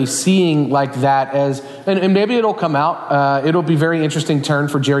necessarily seeing that as, and maybe it'll come out. It'll be very interesting turn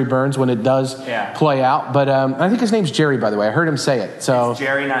for Jerry Burns when it does play out. But I think his name's Jerry, by the way. I heard him say it. So it's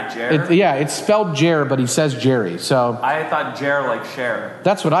Jerry, not Jer? It's spelled Jer, but he says Jerry. So I thought Jer like Cher.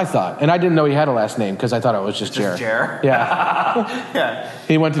 That's what I thought. And I didn't know he had a last name because I thought it was just Jer. Jer? Yeah. Yeah.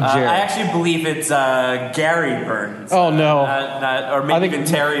 He went to Jer. I actually believe it's Gary Burns. Oh, no. Or maybe even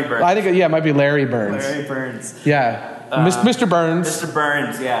Terry Burns. I think, it might be Larry Burns. Larry Burns. Yeah. Mr. Burns. Mr.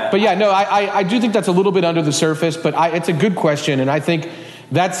 Burns, yeah. But yeah, no, I do think that's a little bit under the surface, but it's a good question, and I think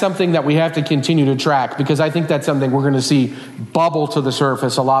that's something that we have to continue to track, because I think that's something we're going to see bubble to the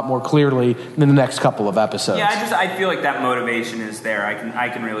surface a lot more clearly in the next couple of episodes. Yeah, I feel like that motivation is there. I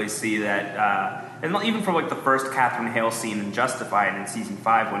can really see that and even from like the first Catherine Hale scene in Justified in season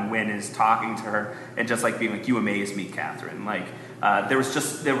 5 when Wynn is talking to her and just like being like, "You amaze me, Catherine." Like there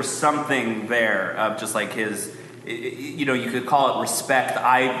was something there of just like his, you know, you could call it respect.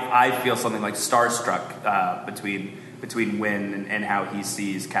 I feel something like starstruck between Wynn and how he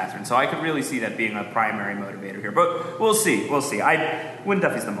sees Catherine. So I could really see that being a primary motivator here. But we'll see. Wynn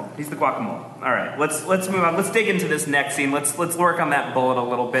Duffy's the mole. He's the guacamole. All right, let's move on. Let's dig into this next scene. Let's work on that bullet a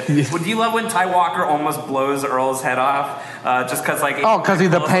little bit. Would you love when Ty Walker almost blows Earl's head off just because like because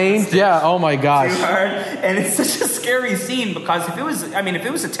of the pain? Yeah. Oh my gosh. Too hard. And it's such a scary scene because if it was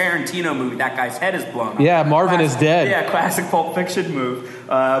a Tarantino movie, that guy's head is blown off. Yeah, Marvin is dead. Yeah, classic Pulp Fiction move.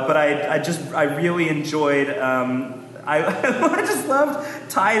 But I really enjoyed. I just loved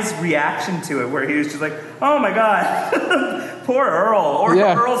Ty's reaction to it, where he was just like, "Oh my God, poor Earl," or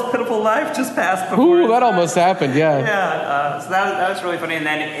Earl's pitiful life just passed before. Ooh, that almost happened. Yeah. Yeah. So that was really funny. And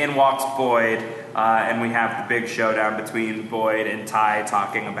then in walks Boyd, and we have the big showdown between Boyd and Ty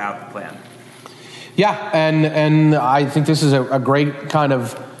talking about the plan. Yeah, and I think this is a great kind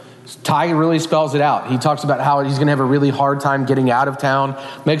of. Ty really spells it out. He talks about how he's going to have a really hard time getting out of town.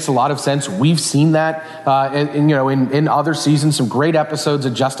 Makes a lot of sense. We've seen that, in other seasons. Some great episodes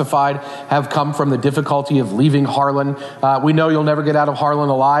of Justified have come from the difficulty of leaving Harlan. We know you'll never get out of Harlan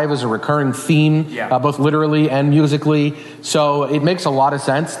alive is a recurring theme, both literally and musically. So it makes a lot of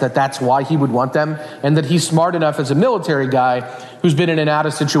sense that that's why he would want them, and that he's smart enough as a military guy who's been in and out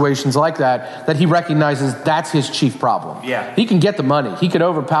of situations like that he recognizes that's his chief problem. Yeah. He can get the money. He can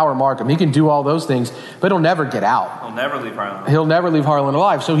overpower Markham. He can do all those things, but he'll never get out. He'll never leave Harlan. He'll never leave Harlan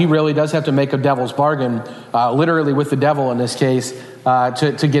alive. So he really does have to make a devil's bargain, literally with the devil in this case,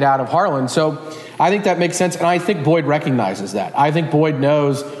 to get out of Harlan. So I think that makes sense, and I think Boyd recognizes that. I think Boyd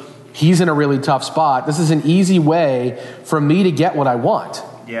knows he's in a really tough spot. This is an easy way for me to get what I want.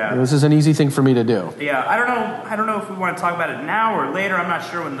 Yeah. This is an easy thing for me to do. Yeah, I don't know if we want to talk about it now or later. I'm not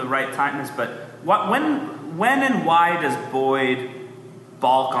sure when the right time is, but when and why does Boyd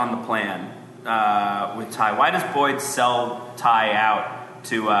balk on the plan with Ty? Why does Boyd sell Ty out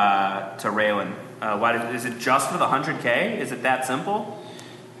to Raylan? Is it just for the $100K? Is it that simple?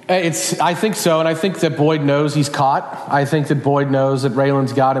 I think so, and I think that Boyd knows he's caught. I think that Boyd knows that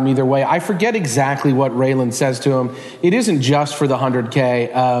Raylan's got him either way. I forget exactly what Raylan says to him. It isn't just for the $100K.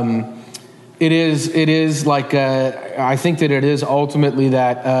 It is like I think that it is ultimately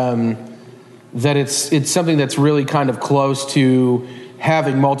that it's something that's really kind of close to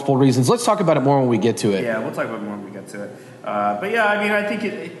having multiple reasons. Let's talk about it more when we get to it. Yeah, we'll talk about it more when we get to it. But yeah, I mean, I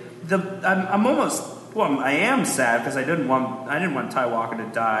think I'm almost. Well, I am sad because I didn't want Ty Walker to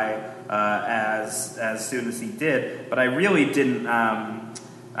die as soon as he did, but I really didn't.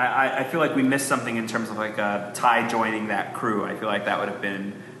 I feel like we missed something in terms of like Ty joining that crew. I feel like that would have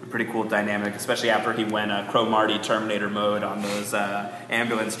been a pretty cool dynamic, especially after he went Crow Marty Terminator mode on those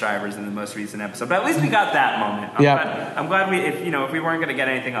ambulance drivers in the most recent episode. But at least we got that moment. I'm glad if we weren't going to get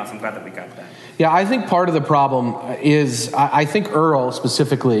anything else, I'm glad that we got that. Yeah, I think part of the problem is I think Earl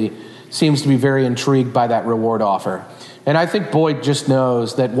specifically seems to be very intrigued by that reward offer. And I think Boyd just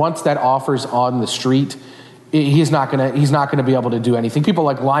knows that once that offer's on the street, he's not gonna be able to do anything. People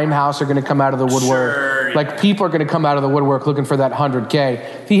like Limehouse are gonna come out of the woodwork. Sure, yeah. Like people are gonna come out of the woodwork looking for that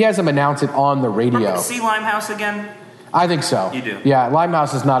 $100K. He has them announce it on the radio. We're gonna see Limehouse again? I think so. You do? Yeah,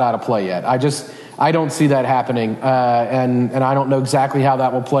 Limehouse is not out of play yet. I don't see that happening, and I don't know exactly how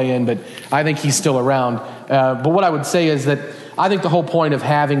that will play in, but I think he's still around. But what I would say is that I think the whole point of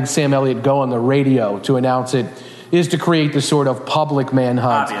having Sam Elliott go on the radio to announce it is to create this sort of public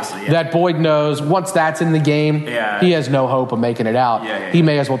manhunt. Obviously, yeah. That Boyd knows once that's in the game, he has no hope of making it out. He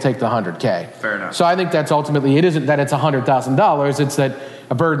may as well take the $100K. Fair enough. So I think that's ultimately, it isn't that it's $100,000, it's that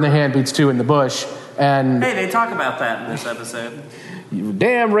a bird in the hand beats two in the bush. And hey, they talk about that in this episode.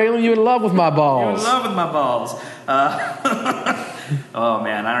 Damn, Raylan, you in love with my balls. You're in love with my balls. Oh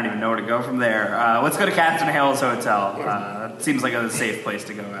man, I don't even know where to go from there. Let's go to Catherine Hale's hotel. It seems like a safe place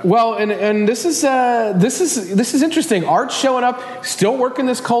to go. Well, and this is interesting. Art's showing up, still working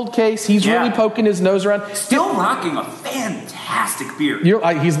this cold case. He's really poking his nose around. Still rocking a fantastic beard.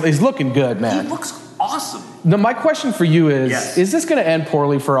 He's looking good, man. He looks awesome. Now, my question for you is this going to end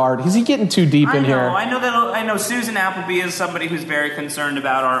poorly for Art? Is he getting too deep in here? I know Susan Appleby is somebody who's very concerned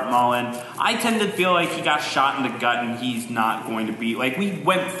about Art Mullen. I tend to feel like he got shot in the gut and he's not going to be... Like, we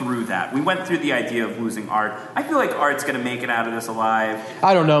went through that. We went through the idea of losing Art. I feel like Art's going to make it out of this alive.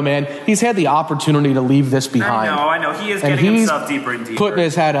 I don't know, man. He's had the opportunity to leave this behind. I know. He is getting himself deeper and deeper. Putting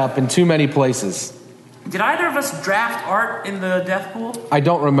his head up in too many places. Did either of us draft Art in the death pool? I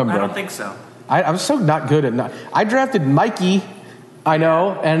don't remember. I don't think so. I'm so not good at I drafted Mikey I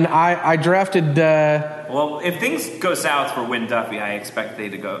know, and I drafted... well, if things go south for Wynn Duffy, I expect they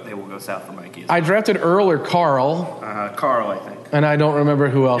will go south for Mikey. I drafted Earl or Carl. Carl, I think. And I don't remember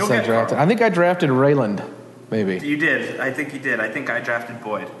who else I drafted. Carl. I think I drafted Rayland, maybe. You did. I think you did. I think I drafted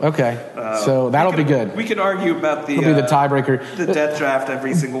Boyd. Okay, so that'll be good. We could argue about It'll be the tiebreaker. The death draft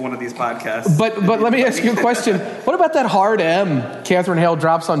every single one of these podcasts. But let me ask you a question. What about that hard M Catherine Hale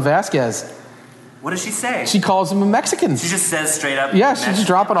drops on Vasquez? What does she say? She calls him a Mexican. She just says straight up. Yeah, she's just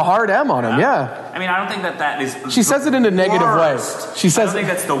dropping a hard M on him. Yeah. I mean, I don't think that is. She says it in a negative way. I don't think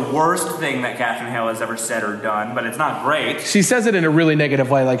that's the worst thing that Catherine Hale has ever said or done, but it's not great. She says it in a really negative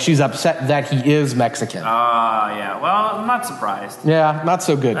way, like she's upset that he is Mexican. Yeah. Well, I'm not surprised. Yeah, not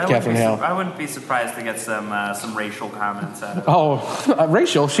so good, Catherine Hale. I wouldn't be surprised to get some racial comments out of it. Oh,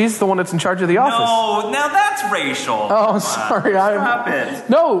 racial? She's the one that's in charge of the office. No, now that's racial. Oh, sorry. Stop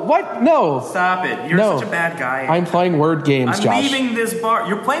it. No, what? No. Stop it. You're such a bad guy. I'm playing word games, Josh. I'm leaving this bar.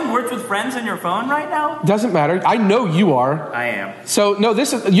 You're playing Words with Friends on your phone right now? Doesn't matter. I know you are. I am. So, no,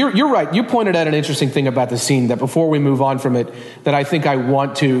 you're right. You pointed out an interesting thing about the scene that before we move on from it, that I think I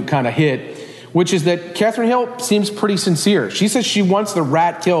want to kind of hit, which is that Catherine Hale seems pretty sincere. She says she wants the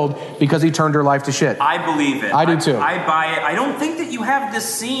rat killed because he turned her life to shit. I believe it. I do too. I buy it. I don't think that you have this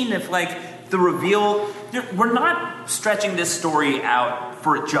scene if, like, the reveal... We're not stretching this story out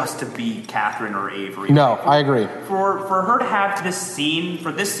for it just to be Catherine or Avery. No, I agree. For her to have this scene,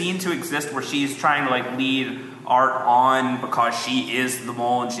 for this scene to exist where she's trying to, like, lead Art on because she is the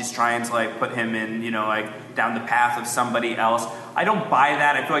mole and she's trying to, like, put him in, like, down the path of somebody else. I don't buy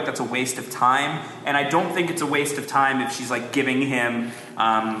that. I feel like that's a waste of time. And I don't think it's a waste of time if she's, like, giving him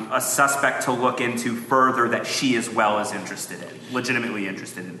a suspect to look into further that she as well is interested in, legitimately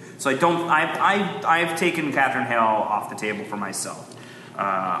interested in. So I've taken Catherine Hale off the table for myself.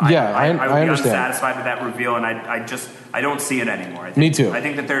 I would be understand. unsatisfied with that reveal, and I don't see it anymore. Me too. I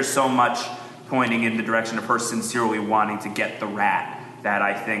think that there's so much pointing in the direction of her sincerely wanting to get the rat that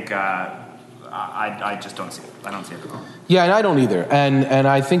I think I just don't see it. I don't see it at all. Yeah, and I don't either. And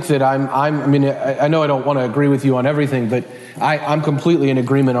I think that I know I don't want to agree with you on everything, but I'm completely in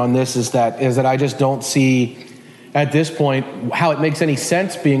agreement on this. Is that I just don't see at this point how it makes any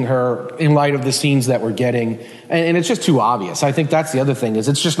sense being her in light of the scenes that we're getting, and it's just too obvious. I think that's the other thing, is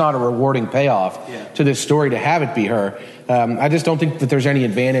it's just not a rewarding payoff to this story to have it be her. I just don't think that there's any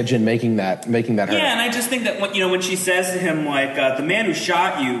advantage in making that her. Yeah, and I just think that when she says to him, like, the man who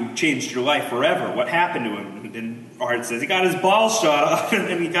shot you changed your life forever. What happened to him? And Art says he got his balls shot off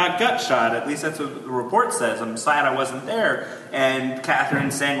and he got gut shot. At least that's what the report says. I'm sad I wasn't there. And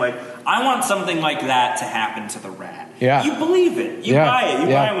Catherine's saying, like, I want something like that to happen to the rat. Yeah. You believe it. You buy it. You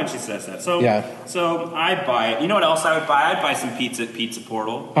buy it when she says that. So I buy it. You know what else I would buy? I'd buy some pizza at Pizza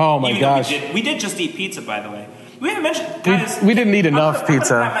Portal. Oh, my gosh. We did just eat pizza, by the way. We haven't mentioned, guys. We didn't eat enough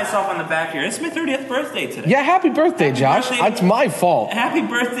pizza. I'm going to pat myself on the back here. It's my 30th birthday today. Yeah, happy birthday, Josh. That's my fault. Happy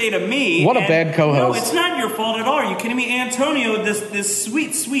birthday to me. What a bad co-host. No, it's not your fault at all. Are you kidding me? Antonio, this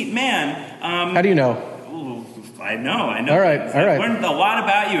sweet, sweet man. How do you know? I know. All right. I learned a lot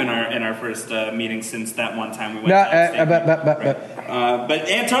about you in our first meeting since that one time we went but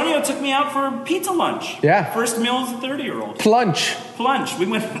Antonio took me out for pizza lunch. Yeah. First meal as a 30-year-old. Plunge. We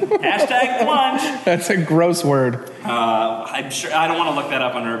went #plunge. That's a gross word. I'm sure I don't want to look that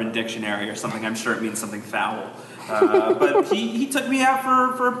up on Urban Dictionary or something. I'm sure it means something foul. But he took me out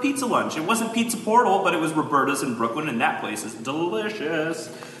for a pizza lunch. It wasn't Pizza Portal, but it was Roberta's in Brooklyn, and that place is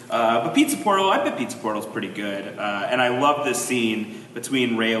delicious. But Pizza Portal, I bet Pizza Portal's pretty good. And I love this scene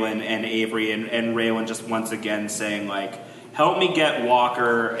between Raylan and Avery, and Raylan just once again saying, like, help me get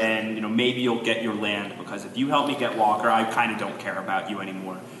Walker, and maybe you'll get your land, because if you help me get Walker, I kind of don't care about you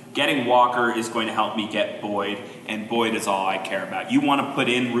anymore. Getting Walker is going to help me get Boyd, and Boyd is all I care about. You want to put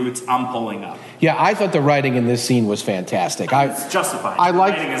in roots, I'm pulling up. Yeah, I thought the writing in this scene was fantastic. It's justified.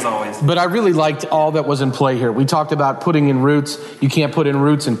 Writing as always. But I really liked all that was in play here. We talked about putting in roots. You can't put in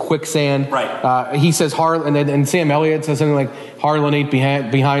roots in quicksand. Right. He says Harlan, and Sam Elliott says something like, Harlan ain't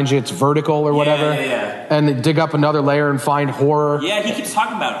behind you, it's vertical or whatever. Yeah. And dig up another layer and find horror. Yeah, he keeps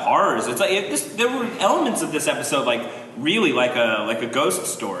talking about horrors. It's like there were elements of this episode, like really like a ghost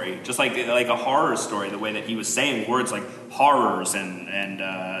story, just like a horror story. The way that he was saying words like horrors and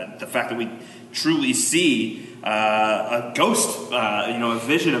the fact that we truly see a ghost, a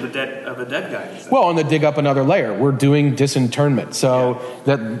vision of a dead guy. Well, and to dig up another layer, we're doing disinterment, so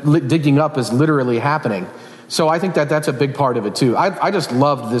that digging up is literally happening. So I think that's a big part of it too. I just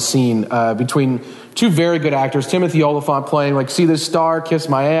loved this scene between two very good actors. Timothy Olyphant playing like "See This Star, Kiss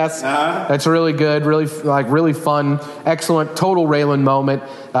My Ass." That's really good, really fun, excellent, total Raylan moment.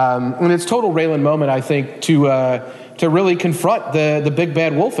 And it's total Raylan moment, I think, to to really confront the big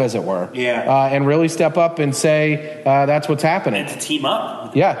bad wolf, as it were. Yeah. And really step up and say that's what's happening. And to team up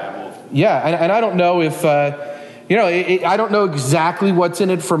with the big bad wolf. Yeah, and I don't know if, I don't know exactly what's in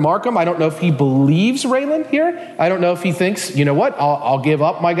it for Markham. I don't know if he believes Raylan here. I don't know if he thinks, you know what, I'll give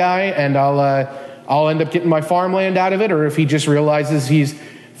up my guy and I'll end up getting my farmland out of it, or if he just realizes he's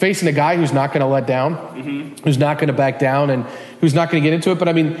facing a guy who's not going to let down, who's not going to back down, and who's not going to get into it. But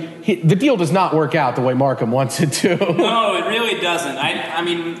I mean, the deal does not work out the way Markham wants it to. No, it really doesn't.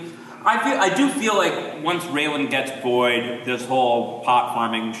 I do feel like once Raylan gets Boyd, this whole pot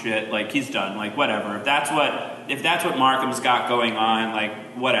farming shit, like, he's done. Like, whatever. If that's what Markham's got going on, like,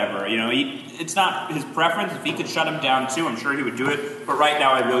 whatever. It's not his preference. If he could shut him down too, I'm sure he would do it. But right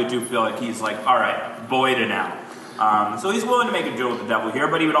now, I really do feel like he's like, all right, Boyd and out. So he's willing to make a deal with the devil here,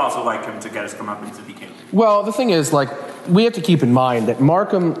 but he would also like him to get his comeuppance if he can. Well, the thing is, like, we have to keep in mind that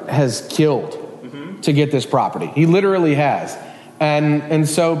Markham has killed to get this property. He literally has. And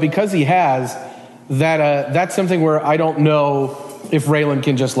so because he has, that's something where I don't know if Raylan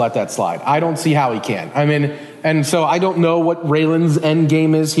can just let that slide. I don't see how he can. I mean, and so I don't know what Raylan's end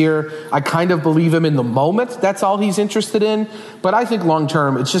game is here. I kind of believe him in the moment. That's all he's interested in. But I think long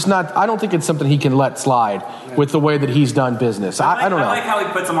term, it's just not, I don't think it's something he can let slide with the way that he's done business. I don't know. I like how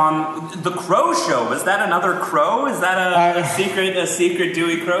he puts him on the Crow Show. Was that another Crow? Is that a secret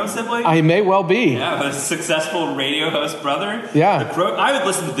Dewey Crow sibling? I may well be. Yeah, a successful radio host brother. Yeah. The Crow, I would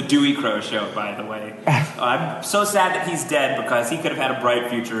listen to the Dewey Crow Show, by the way. I'm so sad that he's dead because he could have had a bright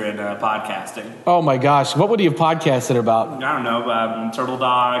future in podcasting. Oh my gosh. What would he have podcasted about? I don't know. Turtle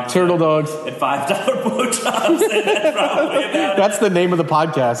dogs. Turtle dogs. And $5 blowjobs. That's probably about That's the name of the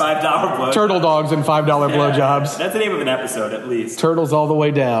podcast. $5 blowjobs. Turtle dogs and $5 blowjobs. That's the name of an episode, at least. Turtles all the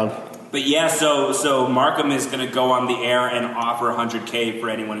way down. But yeah, so Markham is going to go on the air and offer $100K for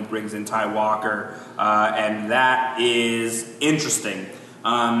anyone who brings in Ty Walker, and that is interesting.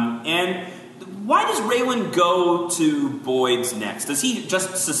 And why does Raylan go to Boyd's next? Does he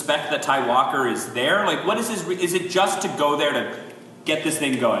just suspect that Ty Walker is there? Like, what is is it just to go there to get this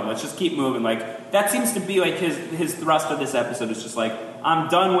thing going? Let's just keep moving. Like, that seems to be like his thrust of this episode is just like, I'm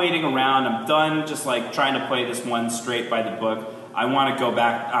done waiting around. I'm done just like trying to play this one straight by the book. I want to go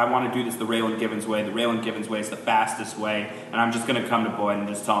back. I want to do this the Raylan Givens way. The Raylan Givens way is the fastest way. And I'm just going to come to Boyd and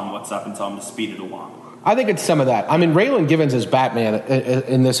just tell him what's up and tell him to speed it along. I think it's some of that. I mean, Raylan Givens is Batman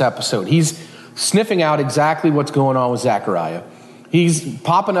in this episode. He's sniffing out exactly what's going on with Zachariah. He's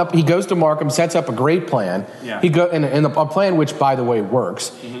popping up. He goes to Markham, sets up a great plan. Yeah. And a plan which, by the way, works.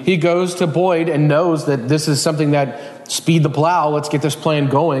 He goes to Boyd and knows that this is something that speed the plow. Let's get this plan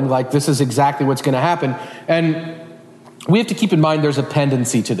going. Like, this is exactly what's going to happen. And we have to keep in mind there's a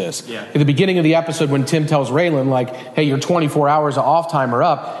tendency to this. Yeah. At the beginning of the episode, when Tim tells Raylan, like, hey, your 24 hours of off time are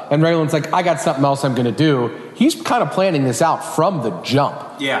up, and Raylan's like, I got something else I'm going to do. He's kind of planning this out from the jump.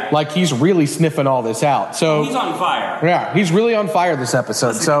 Yeah. Like, he's really sniffing all this out. So he's on fire. Yeah, he's really on fire this episode.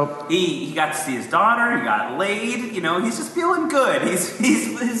 Listen, so he got to see his daughter. He got laid. He's just feeling good.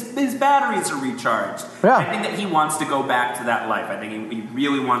 His batteries are recharged. Yeah. I think that he wants to go back to that life. I think he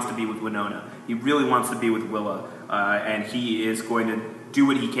really wants to be with Winona. He really wants to be with Willa. And he is going to do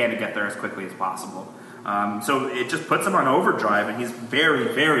what he can to get there as quickly as possible. So it just puts him on overdrive, and he's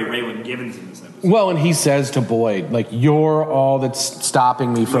very, very Raylan Givens in this episode. well, and he says to Boyd, like, you're all that's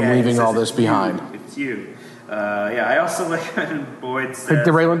stopping me from leaving all this behind. It's you. I also like when Boyd says... Like,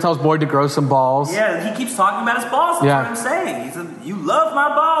 Raylan tells Boyd to grow some balls. Yeah, he keeps talking about his balls. That's what I'm saying. He said, you love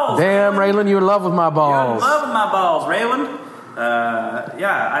my balls. Damn, Raylan, you're in love with my balls. You're in love with my balls, Raylan.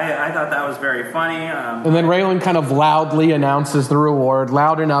 I thought that was very funny. And then Raylan kind of loudly announces the reward,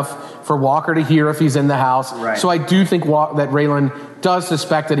 loud enough for Walker to hear if he's in the house. Right. So I do think that Raylan does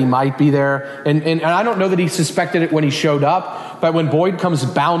suspect that he might be there. And I don't know that he suspected it when he showed up, but when Boyd comes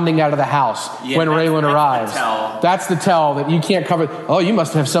bounding out of the house when Raylan arrives, that's the tell that you can't cover. Oh, you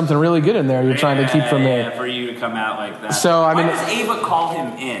must have something really good in there you're trying to keep from me. Yeah, for you to come out like that. So, Why does Ava call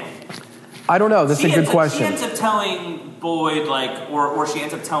him in? I don't know. That's a good question. She ends up telling Boyd, like, or she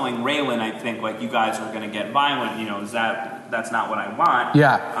ends up telling Raylan, I think, like, you guys are going to get violent. That's not what I want.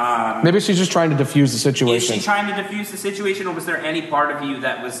 Yeah. Maybe she's just trying to diffuse the situation. Is she trying to diffuse the situation, or was there any part of you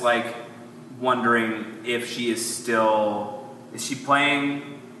that was, like, wondering if she is she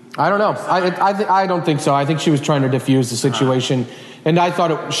playing? I don't know. I don't think so. I think she was trying to diffuse the situation. And I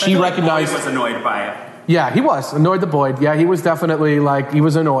thought she recognized... Boyd was annoyed by it. Yeah, he was annoyed the Boyd. Yeah, he was definitely he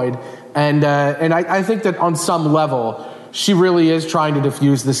was annoyed. And I think that on some level, she really is trying to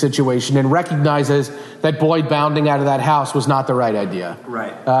diffuse the situation and recognizes that Boyd bounding out of that house was not the right idea.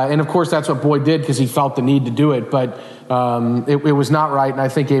 Right. And of course, that's what Boyd did because he felt the need to do it. But it was not right. And I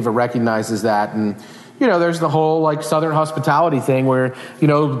think Ava recognizes that. And, there's the whole like Southern hospitality thing where,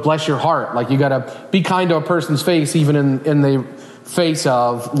 bless your heart. Like you got to be kind to a person's face, even in the face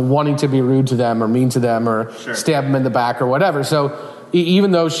of wanting to be rude to them or mean to them or stab them in the back or whatever. So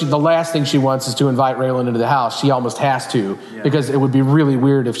even though the last thing she wants is to invite Raylan into the house, she almost has to because it would be really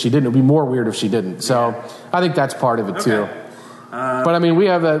weird if she didn't. It would be more weird if she didn't. So I think that's part of it too. But I mean, we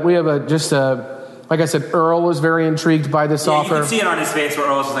have like I said, Earl was very intrigued by this offer. You can see it on his face where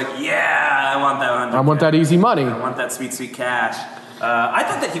Earl's just like, I want that. I want that easy money. I want that sweet, sweet cash. I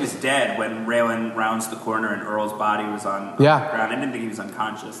thought that he was dead when Raylan rounds the corner and Earl's body was on the ground. I didn't think he was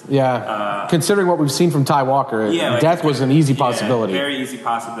unconscious. Yeah. Considering what we've seen from Ty Walker, death was an easy possibility. Very easy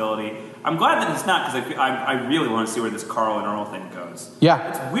possibility. I'm glad that it's not because I really want to see where this Carl and Earl thing goes. Yeah.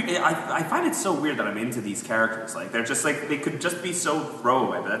 It's weird. I find it so weird that I'm into these characters. Like they're just like they could just be so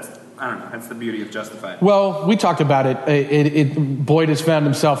throwaway, but I don't know. That's the beauty of Justified. Well, we talked about it. Boyd has found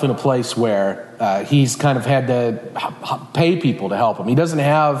himself in a place where he's kind of had to pay people to help him. He doesn't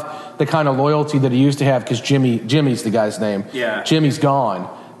have the kind of loyalty that he used to have because Jimmy's the guy's name. Yeah. Jimmy's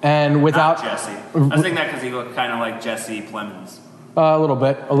gone. And without... Not Jesse. I was thinking that because he looked kind of like Jesse Plemons. A little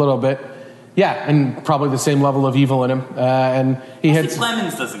bit. Yeah, and probably the same level of evil in him. And Jesse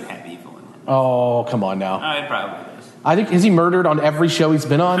Plemons doesn't have evil in him. Oh, come on now. He probably does. I think, has he murdered on every show he's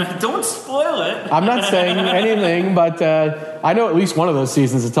been on? Don't spoil it. I'm not saying anything, but I know at least one of those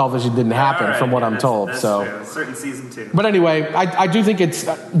seasons of television didn't happen from what I'm told. That's so true. Certain season 2. But anyway, I do think it's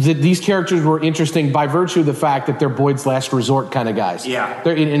that these characters were interesting by virtue of the fact that they're Boyd's last resort kind of guys. Yeah.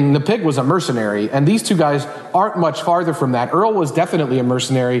 And the pig was a mercenary, and these two guys aren't much farther from that. Earl was definitely a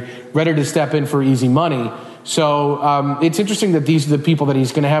mercenary, ready to step in for easy money. So it's interesting that these are the people that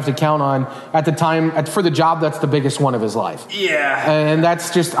he's going to have to count on at the time for the job that's the biggest one of his life. Yeah. And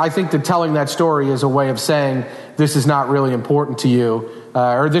that's just, I think that telling that story is a way of saying this is not really important to you,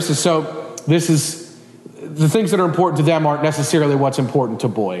 or the things that are important to them aren't necessarily what's important to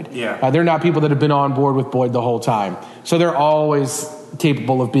Boyd. Yeah. They're not people that have been on board with Boyd the whole time. So they're always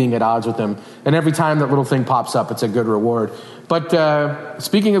capable of being at odds with him. And every time that little thing pops up, it's a good reward. But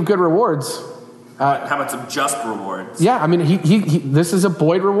speaking of good rewards... how about some just rewards? Yeah, I mean, this is a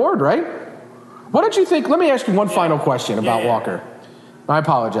Boyd reward, right? What did you think? Let me ask you one final question about Walker. I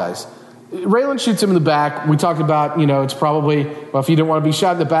apologize. Raylan shoots him in the back. We talked about, it's probably, if you didn't want to be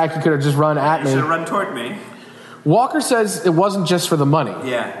shot in the back, you could have just run at me. You should have run toward me. Walker says it wasn't just for the money.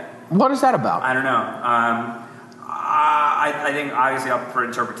 Yeah. What is that about? I don't know. I think obviously up for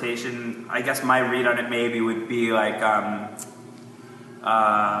interpretation. I guess my read on it maybe would be like,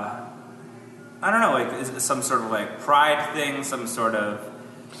 I don't know, like is some sort of like pride thing, some sort of...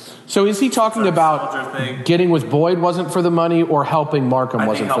 So is he talking about getting with Boyd wasn't for the money or helping Markham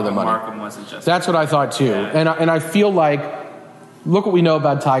wasn't for the money? Markham wasn't just... That's what I thought too. Yeah. And I feel like, look what we know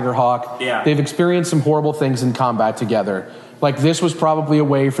about Tiger Hawk. Yeah. They've experienced some horrible things in combat together. Like this was probably a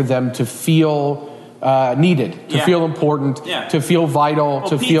way for them to feel... needed, to feel important, to feel vital,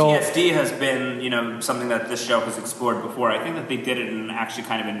 to feel... PTSD has been, something that this show has explored before. I think that they did it in actually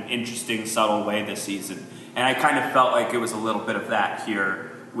kind of an interesting, subtle way this season. And I kind of felt like it was a little bit of that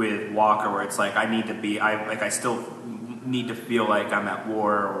here with Walker, where it's like, I still need to feel like I'm at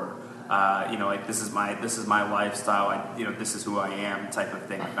war, or, like this is my lifestyle, this is who I am type of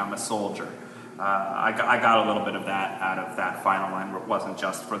thing. Like I'm a soldier. I got a little bit of that out of that final line where it wasn't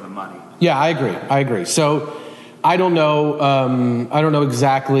just for the money. Yeah, I agree. So I don't know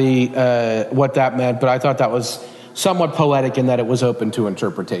exactly what that meant, but I thought that was somewhat poetic in that it was open to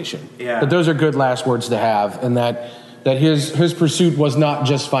interpretation. Yeah. But those are good last words to have, and that his pursuit was not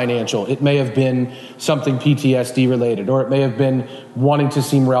just financial. It may have been something PTSD related, or it may have been wanting to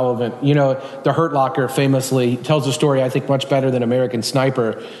seem relevant. The Hurt Locker famously tells a story, I think, much better than American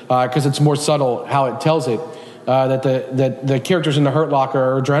Sniper, because it's more subtle how it tells it. That the characters in the Hurt Locker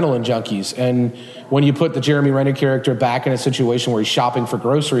are adrenaline junkies, and when you put the Jeremy Renner character back in a situation where he's shopping for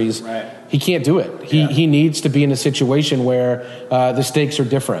groceries, he can't do it. He needs to be in a situation where the stakes are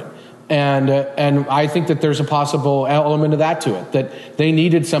different. And I think that there's a possible element of that to it, that they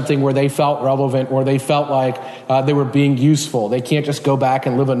needed something where they felt relevant, or they felt like they were being useful. They can't just go back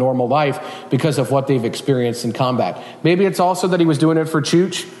and live a normal life because of what they've experienced in combat. Maybe it's also that he was doing it for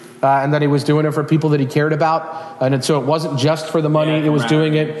Chooch, and that he was doing it for people that he cared about. And so it wasn't just for the money. It was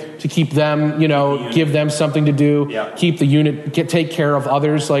doing it to keep them, give them something to do, keep the unit, take care of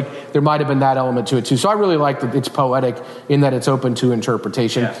others. Like there might have been that element to it too. So I really like that it's poetic in that it's open to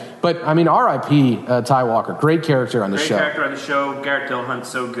interpretation. Yeah. But I mean, R.I.P. Ty Walker, great character on the show. Great character on the show. Garrett Dillahunt,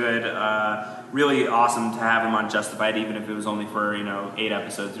 so good. really awesome to have him on Justified, even if it was only for 8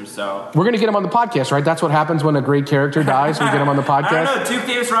 episodes or so. We're going to get him on the podcast, right? That's what happens when a great character dies. We get him on the podcast. I don't know. Duke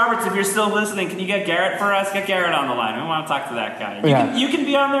Davis Roberts, if you're still listening, can you get Garrett for us? Get Garrett on the line. We want to talk to that guy. You can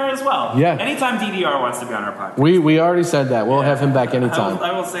be on there as well. Yeah. Anytime DDR wants to be on our podcast. We already said that. We'll have him back anytime.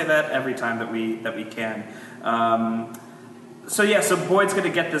 I will say that every time that we can. So Boyd's going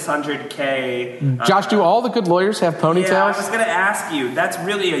to get this $100K. Josh, do all the good lawyers have ponytails? Yeah, I was just going to ask you. That's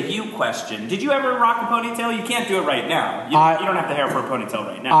really a you question. Did you ever rock a ponytail? You can't do it right now. You don't have the hair for a ponytail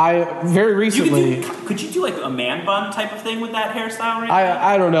right now. I very recently. Could you do like a man bun type of thing with that hairstyle right now?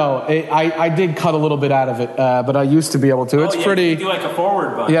 I don't know. I did cut a little bit out of it, but I used to be able to. It's pretty. You do like a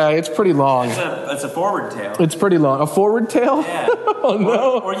forward bun. Yeah, it's pretty long. It's a forward tail. It's pretty long. A forward tail? Yeah. Oh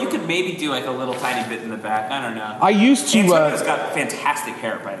no. Or you could maybe do like a little tiny bit in the back. I don't know. I used to. Antonio's got fantastic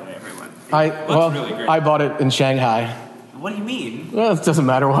hair, by the way, everyone. Really great. I bought it in Shanghai. What do you mean? Well, it doesn't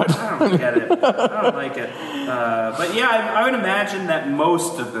matter what. I don't get it. I don't like it. But yeah, I would imagine that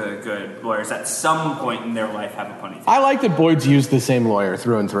most of the good lawyers at some point in their life have a ponytail. I like that Boyd's used the same lawyer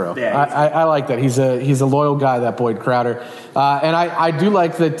through and through. Yeah, I like that. He's a loyal guy, that Boyd Crowder. And I do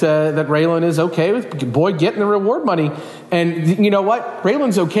like that Raylan is okay with Boyd getting the reward money. And you know what?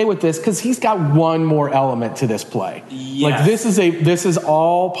 Raylan's okay with this because he's got one more element to this play. Yes. Like this is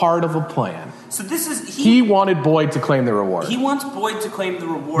all part of a plan. So this is he wanted Boyd to claim the reward. He wants Boyd to claim the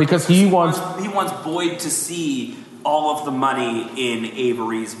reward because he wants Boyd to see all of the money in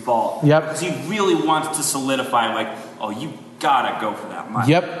Avery's vault. Yep. Because he really wants to solidify, like, oh, you gotta go for that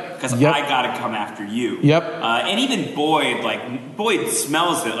money. Yep. Because I gotta come after you. Yep. And even Boyd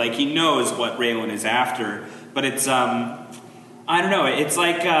smells it, like he knows what Raylan is after. But it's I don't know. It's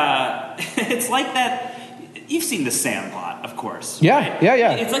like it's like that. You've seen The Sandlot, of course. Yeah, right?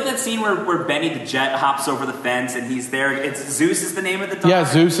 yeah. It's like that scene where Benny the Jet hops over the fence and he's there. It's Zeus is the name of the dog. Yeah,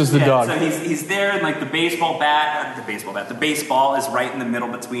 Zeus is the dog. So he's there and like the baseball is right in the middle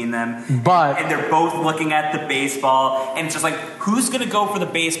between them. And they're both looking at the baseball and it's just like, who's going to go for the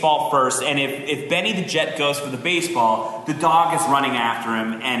baseball first? And if Benny the Jet goes for the baseball, the dog is running after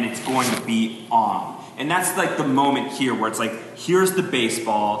him and it's going to be on. And that's like the moment here where it's like, here's the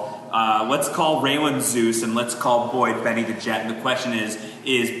baseball. Let's call Raylan Zeus and let's call Boyd Benny the Jet. And the question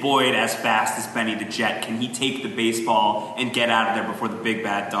is Boyd as fast as Benny the Jet? Can he take the baseball and get out of there before the big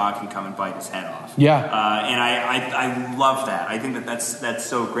bad dog can come and bite his head off? Yeah. And I love that. I think that's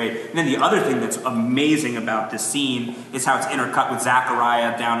so great. And then the other thing that's amazing about this scene is how it's intercut with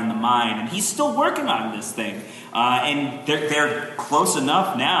Zachariah down in the mine. And he's still working on this thing. And they're close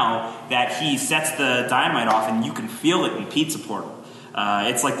enough now that he sets the dynamite off and you can feel it in Pizza Portal.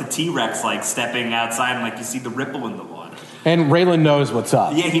 It's like the T-Rex like stepping outside and like you see the ripple in the water. And Raylan knows what's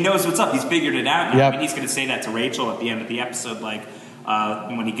up. Yeah, he knows what's up. He's figured it out now. Yep. I mean, he's going to say that to Rachel at the end of the episode, like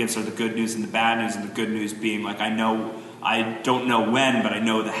when he gives her the good news and the bad news, and the good news being like, I don't know when, but I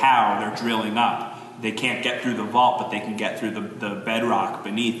know the how. They're drilling up. They can't get through the vault, but they can get through the bedrock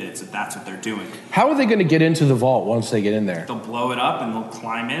beneath it. So that's what they're doing. How are they going to get into the vault once they get in there? They'll blow it up and they'll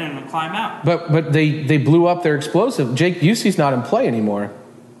climb in and they'll climb out. But they blew up their explosive. Jake Busey's not in play anymore.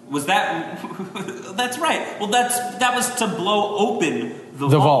 Was that? That's right. Well, that was to blow open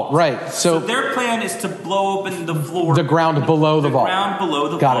the vault. Right. So their plan is to blow open the floor, the ground below the vault. Ground below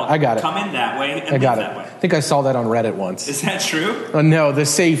the got vault. It. I got it. Come in that way. And I got it. That way. I think I saw that on Reddit once. Is that true? No, the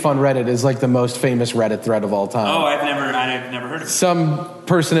safe on Reddit is like the most famous Reddit thread of all time. Oh, I've never heard of it. Some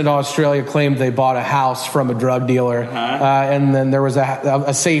person in Australia claimed they bought a house from a drug dealer, and then there was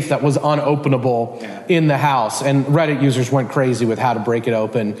a safe that was unopenable in the house, and Reddit users went crazy with how to break it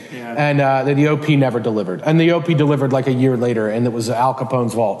open, and the OP never delivered. And the OP delivered like a year later, and it was Al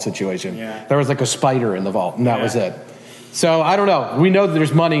Capone's vault situation. Yeah. There was like a spider in the vault, and that was it. So I don't know. We know that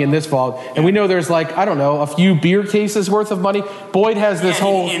there's money in this vault, and we know there's like, I don't know, a few beer cases worth of money. Boyd has this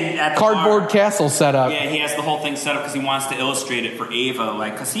whole cardboard castle set up. Yeah, he has the whole thing set up because he wants to illustrate it for Ava.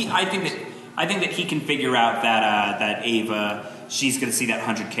 Like, because I think that he can figure out that Ava, she's going to see that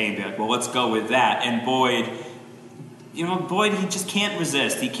 $100K and be like, well, let's go with that. And Boyd, he just can't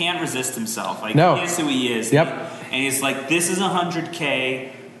resist. He can't resist himself. Like, no. He is who he is. Yep. And he's like, this is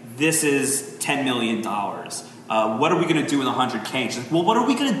 $100K. This is $10 million. What are we going to do with $100K? And she's like, well, what are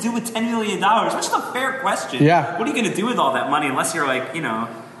we going to do with $10 million? Which is a fair question. Yeah. What are you going to do with all that money unless you're like,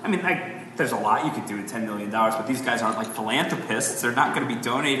 there's a lot you could do with $10 million, but these guys aren't like philanthropists. They're not going to be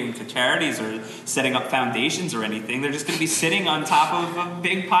donating to charities or setting up foundations or anything. They're just going to be sitting on top of a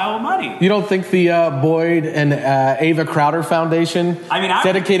big pile of money. You don't think the Boyd and Ava Crowder Foundation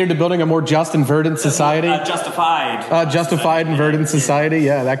dedicated to building a more just and verdant society? Justified and verdant society?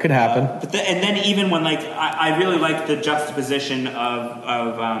 Yeah, that could happen. And then even when I really like the juxtaposition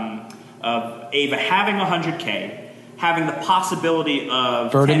of of Ava having 100K, having the possibility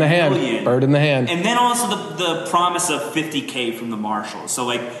of Bird in the hand. million, Bird in the hand. and then also the promise of 50K from the Marshals. So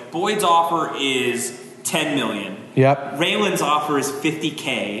like Boyd's offer is 10 million. Yep. Raylan's offer is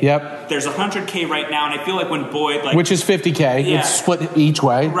 50K. Yep. There's 100K right now, and I feel like when Boyd Which is 50K. Yeah. It's split each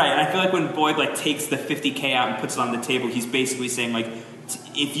way. Right, and I feel like when Boyd like takes the 50K out and puts it on the table, he's basically saying like,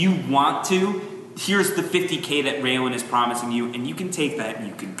 if you want to, here's the 50K that Raylan is promising you, and you can take that and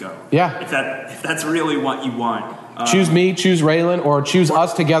you can go. Yeah. If that's really what you want. Choose me, choose Raylan, or choose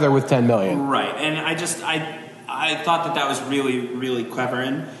us together with 10 million. Right, and I thought that was really, really clever,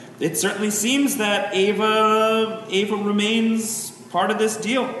 and it certainly seems that Ava remains part of this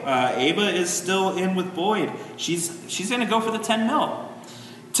deal. Ava is still in with Boyd. She's going to go for the 10 mil.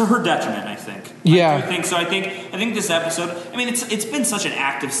 To her detriment, I think. Yeah. I do think so. I think this episode, I mean, it's been such an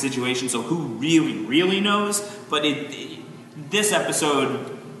active situation, so who really, really knows? But this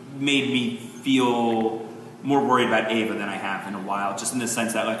episode made me feel more worried about Ava than I have in a while, just in the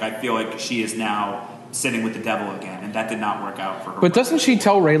sense that like I feel like she is now sitting with the devil again, and that did not work out for her. But doesn't she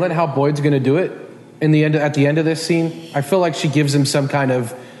tell Raylan how Boyd's going to do it at the end of this scene? I feel like she gives him some kind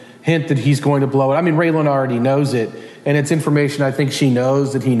of hint that he's going to blow it. I mean, Raylan already knows it, and it's information I think she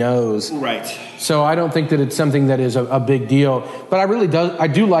knows that he knows. Right. So I don't think that it's something that is a big deal. But I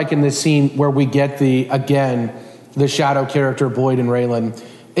do like in this scene where we get the shadow character, Boyd and Raylan.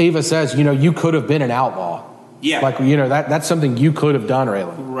 Ava says, you could have been an outlaw. Yeah. Like, that's something you could have done,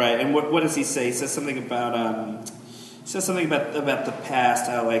 Raylan. Right. And what does he say? He says something about the past.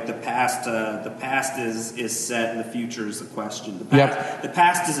 How like the past is set and the future is a question. The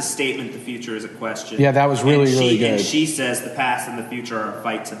past is a statement. The future is a question. Yeah, that was really good. And she says the past and the future are a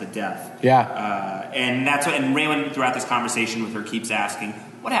fight to the death. Yeah. And that's what. And Raylan throughout this conversation with her keeps asking,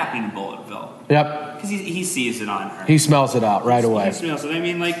 "What happened in Bulletville?" Yep. Because he sees it on her. He smells it out right away. He smells it. I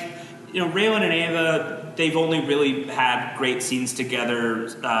mean, like, Raylan and Ava, they've only really had great scenes together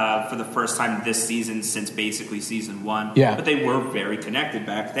for the first time this season since basically season 1. Yeah. But they were very connected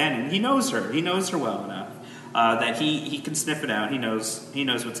back then, and he knows her. He knows her well enough that he can sniff it out. He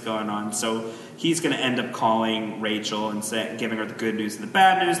knows what's going on. So he's going to end up calling Rachel and giving her the good news and the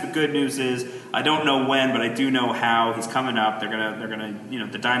bad news. The good news is I don't know when, but I do know how. He's coming up. They're gonna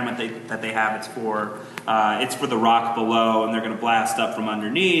the dynamite that they have. It's for the rock below, and they're gonna blast up from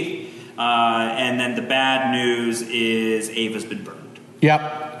underneath. And then the bad news is Ava's been burned. Yep.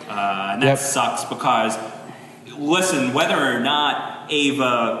 And that sucks because, listen, whether or not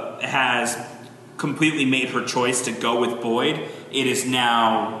Ava has completely made her choice to go with Boyd, it is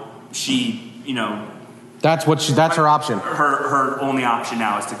now that's her option. Her only option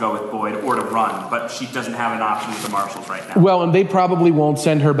now is to go with Boyd or to run, but she doesn't have an option with the Marshals right now. Well, and they probably won't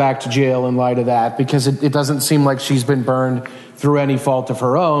send her back to jail in light of that because it doesn't seem like she's been burned through any fault of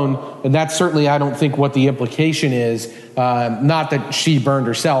her own. And that's certainly, I don't think, what the implication is. Not that she burned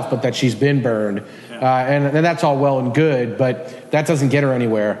herself, but that she's been burned. Yeah. And that's all well and good, but that doesn't get her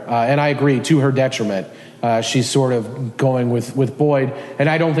anywhere. And I agree, to her detriment. She's sort of going with Boyd, and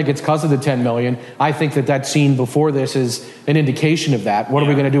I don't think it's because of the 10 million. I think that scene before this is an indication of that. What are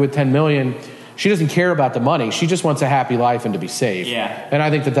we going to do with 10 million? She doesn't care about the money. She just wants a happy life and to be safe. Yeah. And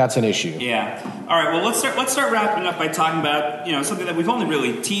I think that's an issue. Yeah. All right. Well, let's start wrapping up by talking about something that we've only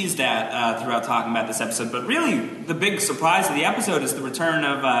really teased at throughout talking about this episode, but really the big surprise of the episode is the return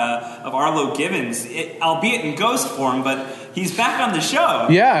of Arlo Givens, albeit in ghost form, but he's back on the show.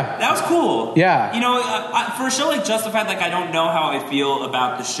 Yeah. That was cool. Yeah. For a show like Justified, like I don't know how I feel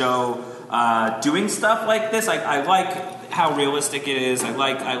about the show doing stuff like this. I like how realistic it is. I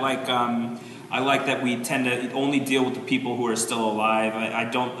like that we tend to only deal with the people who are still alive. I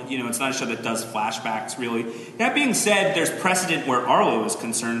don't, it's not a show that does flashbacks, really. That being said, there's precedent where Arlo is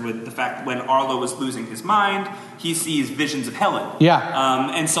concerned with the fact that when Arlo was losing his mind, he sees visions of Helen.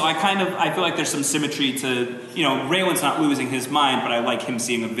 Yeah. And so I feel like there's some symmetry to, Raylan's not losing his mind, but I like him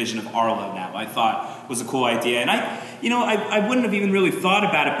seeing a vision of Arlo now. I thought was a cool idea. And I wouldn't have even really thought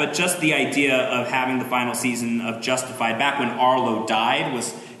about it, but just the idea of having the final season of Justified back when Arlo died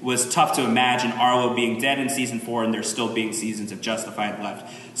was tough to imagine Arlo being dead in season 4 and there still being seasons of Justified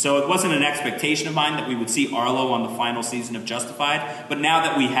left. So it wasn't an expectation of mine that we would see Arlo on the final season of Justified, but now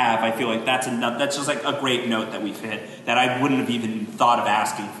that we have, I feel like that's just like a great note that we've hit that I wouldn't have even thought of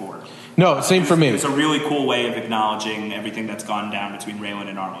asking for. No, same for me. It's a really cool way of acknowledging everything that's gone down between Raylan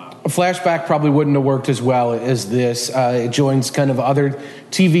and Arlo. A flashback probably wouldn't have worked as well as this. It joins kind of other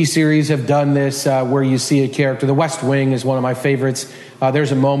TV series have done this where you see a character. The West Wing is one of my favorites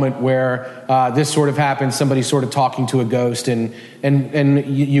there's a moment where this sort of happens. Somebody's sort of talking to a ghost, and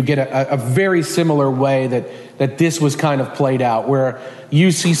you get a very similar way that this was kind of played out, where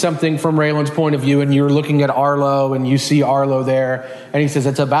you see something from Raylan's point of view, and you're looking at Arlo, and you see Arlo there, and he says,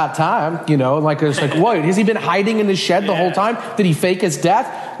 "It's about time," like it's like, what? Has he been hiding in the shed the whole time? Did he fake his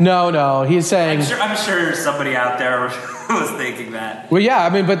death? No. He's saying, I'm sure somebody out there was thinking that. Well, yeah, I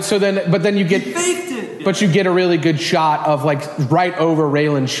mean, but then you get, he faked it. But you get a really good shot of like right over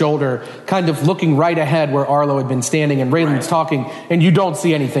Raylan's shoulder, kind of looking right ahead where Arlo had been standing, and Raylan's talking, and you don't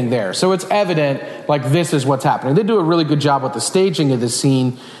see anything there. So it's evident, like, this is what's happening. They do a really good job with the staging of this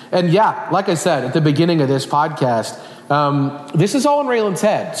scene. And yeah, like I said at the beginning of this podcast, this is all in Raylan's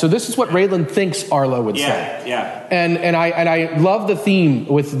head. So this is what Raylan thinks Arlo would say. Yeah. And I love the theme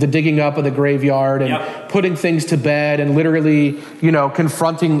with the digging up of the graveyard and putting things to bed and literally,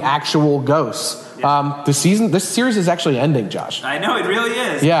 confronting actual ghosts. This series is actually ending, Josh. I know, it really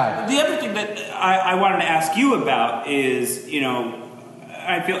is. Yeah. The other thing that I wanted to ask you about is,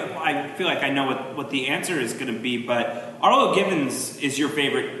 I feel like I know what the answer is going to be, but Arlo Givens is your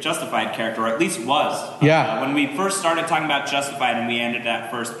favorite Justified character, or at least was. Yeah. When we first started talking about Justified and we ended that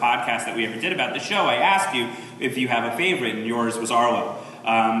first podcast that we ever did about the show, I asked you if you have a favorite, and yours was Arlo.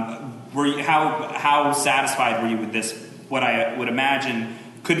 How satisfied were you with this? What I would imagine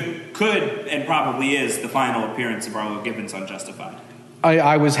could and probably is the final appearance of Arlo Givens on Justified.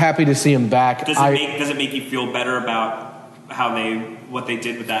 I was happy to see him back. Does it make you feel better about what they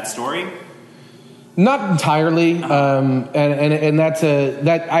did with that story? Not entirely, and that's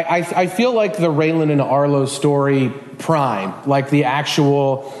I feel like the Raylan and Arlo story prime, like the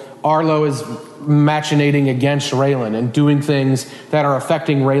actual Arlo is machinating against Raylan and doing things that are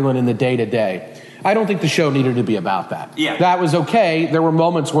affecting Raylan in the day-to-day. I don't think the show needed to be about that. Yeah. That was okay. There were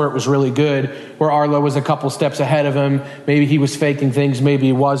moments where it was really good, where Arlo was a couple steps ahead of him. Maybe he was faking things, maybe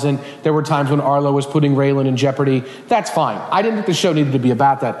he wasn't. There were times when Arlo was putting Raylan in jeopardy. That's fine. I didn't think the show needed to be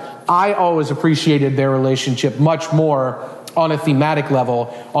about that. I always appreciated their relationship much more on a thematic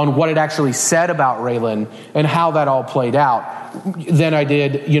level, on what it actually said about Raylan and how that all played out, than I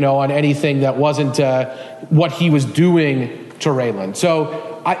did, on anything that wasn't what he was doing to Raylan. So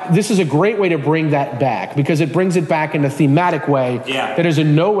this is a great way to bring that back, because it brings it back in a thematic way that is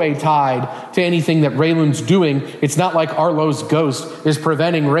in no way tied to anything that Raylan's doing. It's not like Arlo's ghost is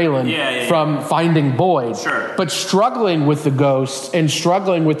preventing Raylan from finding Boyd. Sure. But struggling with the ghost and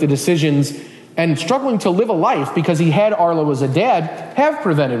struggling with the decisions and struggling to live a life because he had Arlo as a dad have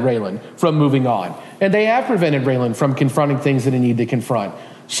prevented Raylan from moving on. And they have prevented Raylan from confronting things that he needed to confront.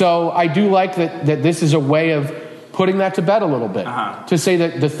 So I do like that this is a way of putting that to bed a little bit, to say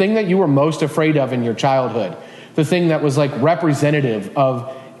that the thing that you were most afraid of in your childhood, the thing that was like representative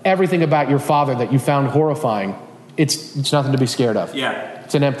of everything about your father that you found horrifying, it's nothing to be scared of. Yeah.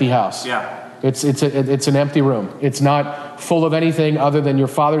 It's an empty house. Yeah. It's an empty room. It's not full of anything other than your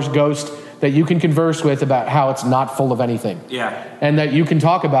father's ghost that you can converse with about how it's not full of anything. Yeah. And that you can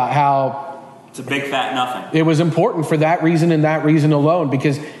talk about how it's a big fat nothing. It was important for that reason and that reason alone,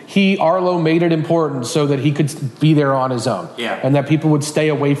 because Arlo made it important so that he could be there on his own. Yeah. And that people would stay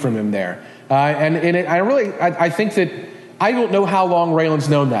away from him there. I think that I don't know how long Raylan's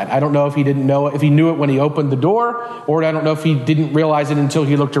known that. I don't know if he didn't know it, if he knew it when he opened the door, or I don't know if he didn't realize it until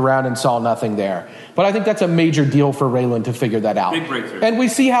he looked around and saw nothing there. But I think that's a major deal for Raylan to figure that out. Big breakthrough. And we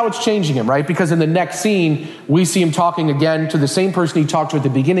see how it's changing him, right? Because in the next scene, we see him talking again to the same person he talked to at the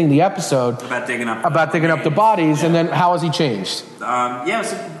beginning of the episode. About digging up the bodies, and then how has he changed? So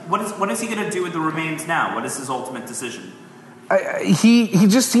what is he going to do with the remains now? What is his ultimate decision? He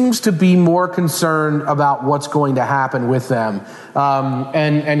just seems to be more concerned about what's going to happen with them,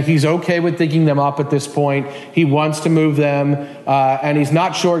 and he's okay with digging them up at this point. He wants to move them, and he's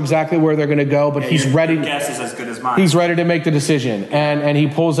not sure exactly where they're going to go, but he's ready. Your guess is as good as mine. He's ready to make the decision, and he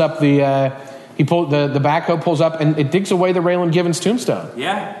pulls up the backhoe pulls up, and it digs away the Raylan Givens tombstone.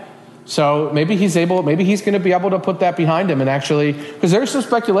 Yeah. So maybe he's going to be able to put that behind him, and actually, because there's some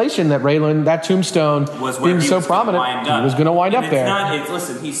speculation that Raylan, that tombstone was where being he so was prominent, he was going to wind up there.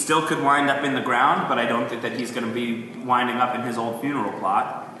 Listen, he still could wind up in the ground, but I don't think that he's going to be winding up in his old funeral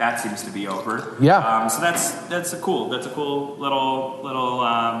plot. That seems to be over. Yeah. So that's a cool little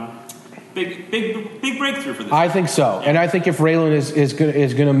big breakthrough for this. I think so, and I think if Raylan is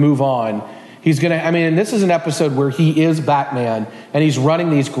going to move on. He's going to, and this is an episode where he is Batman and he's running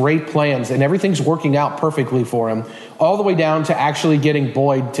these great plans and everything's working out perfectly for him, all the way down to actually getting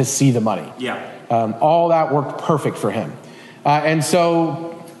Boyd to see the money. Yeah. All that worked perfect for him. And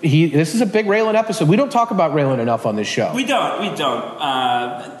so this is a big Raylan episode. We don't talk about Raylan enough on this show. We don't.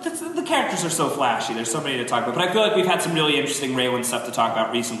 The characters are so flashy. There's so many to talk about. But I feel like we've had some really interesting Raylan stuff to talk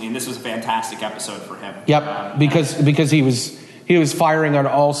about recently, and this was a fantastic episode for him. Yep, because he was firing on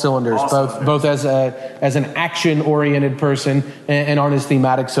all cylinders, both as an action-oriented person and on his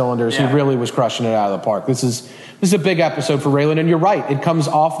thematic cylinders. Yeah. He really was crushing it out of the park. This is a big episode for Raylan, and you're right. It comes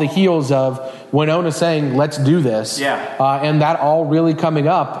off the heels of Winona saying, let's do this. Yeah. And that all really coming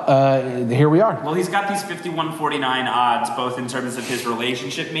up. Here we are. Well, he's got these 51-49 odds, both in terms of his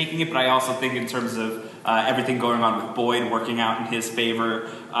relationship making it, but I also think in terms of everything going on with Boyd working out in his favor.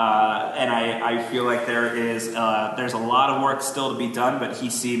 And I feel like there's a lot of work still to be done, but he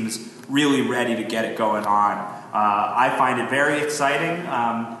seems really ready to get it going on. I find it very exciting.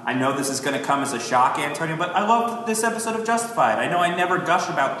 I know this is going to come as a shock, Antonio, but I loved this episode of Justified. I know I never gush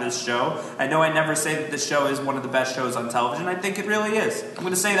about this show. I know I never say that this show is one of the best shows on television. I think it really is. I'm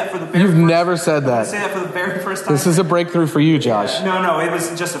going to say that for the very You've never said that. I'm going to say that for the very first time. This is a breakthrough for you, Josh. No, it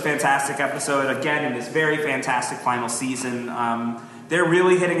was just a fantastic episode. Again, in this very fantastic final season. They're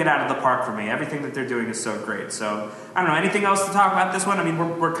really hitting it out of the park for me. Everything that they're doing is so great. So, I don't know, anything else to talk about this one? I mean,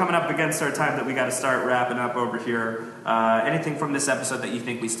 we're coming up against our time that we got to start wrapping up over here. Anything from this episode that you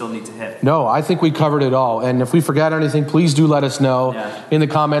think we still need to hit? No, I think we covered it all. And if we forgot anything, please do let us know in the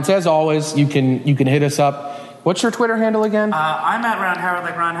comments. As always, you can hit us up. What's your Twitter handle again? I'm at Ron Howard,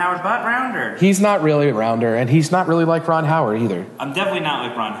 like Ron Howard, but Rounder. He's not really a Rounder, and he's not really like Ron Howard either. I'm definitely not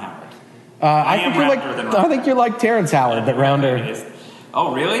like Ron Howard. I think you're like Terrence Howard, but Rounder.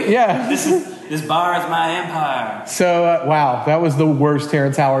 Oh, really? Yeah. This bar is my empire. So, wow, that was the worst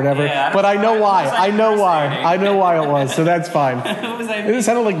Terrence Howard ever. Yeah, but I know why. I know why it was, so that's fine. It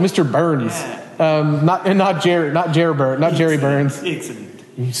sounded like Mr. Burns. Yeah. Not Jerry Burns.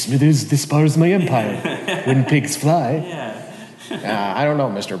 Excellent. Smithers, this bar is my empire. When pigs fly. Yeah. I don't know,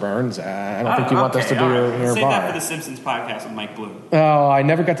 Mr. Burns. I don't think you want us to do your bar. Save that for the Simpsons podcast with Mike Bloom. Oh, I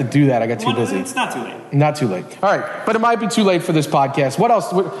never got to do that. I got too busy. It's not too late. Not too late. All right, but it might be too late for this podcast. What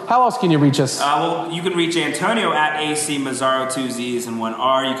else? How else can you reach us? Well, you can reach Antonio at AC Mazzaro, 2 Z's and 1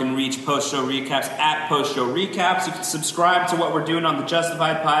 R. You can reach Post Show Recaps at Post Show Recaps. You can subscribe to what we're doing on the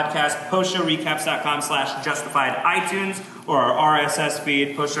Justified podcast, postshowrecaps.com/justified iTunes, or our RSS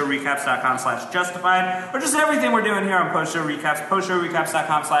feed, postshowrecaps.com/justified, or just everything we're doing here on Post Show Recaps,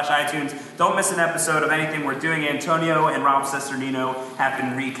 postshowrecaps.com/iTunes. Don't miss an episode of anything we're doing. Antonio and Rob Cesternino have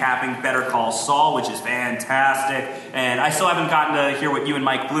been recapping Better Call Saul, which is fantastic. And I still haven't gotten to hear what you and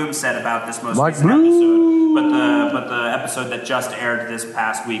Mike Bloom said about this most recent episode. But the episode that just aired this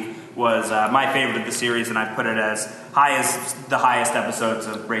past week was my favorite of the series, and I put it as high as the highest episodes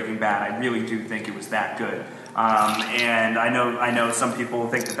of Breaking Bad. I really do think it was that good. And I know some people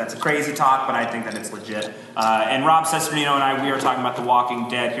think that that's a crazy talk, but I think that it's legit. And Rob Cesternino and I, we are talking about The Walking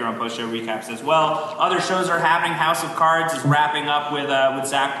Dead here on Post Show Recaps as well. Other shows are happening. House of Cards is wrapping up with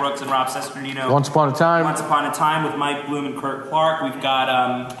Zach Brooks and Rob Cesternino. Once Upon a Time with Mike Bloom and Kurt Clark. We've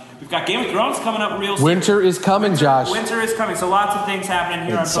got Game of Thrones coming up real soon. Winter is coming, Josh. Winter is coming, so lots of things happening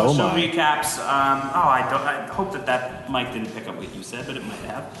here on Post Show Recaps. I hope that Mike didn't pick up what you said, but it might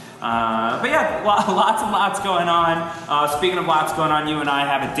have. But yeah, lots and lots going on. Speaking of lots going on, you and I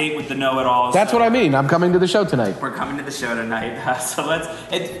have a date with the Know-It-Alls. That's what I mean. I'm coming to the show tonight. We're coming to the show tonight.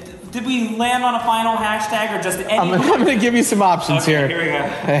 Did we land on a final hashtag or just any? I'm going to give you some options here. Here we go.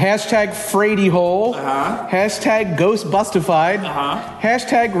 Hashtag Frady Hole. Hashtag Ghostbustified.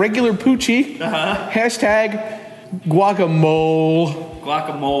 Hashtag Regular Poochie. Hashtag Guacamole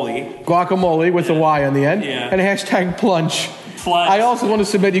with a Y on the end. Yeah. And hashtag Plunge. I also want to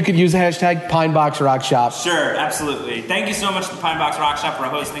submit you could use the hashtag Pinebox Rock Shop. Sure, absolutely. Thank you so much to Pinebox Rock Shop for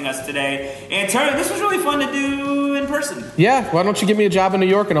hosting us today. And Terry, this was really fun to do in person. Yeah, why don't you give me a job in New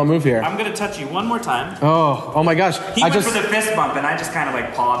York and I'll move here. I'm going to touch you one more time. Oh my gosh. He went for the fist bump and I just kind of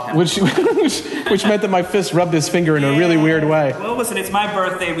like pawed him. Which meant that my fist rubbed his finger in a really weird way. Well, listen, it's my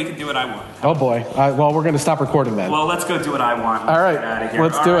birthday. We can do what I want. Oh boy. Well, we're going to stop recording then. Well, let's go do what I want. All right. Get out of here.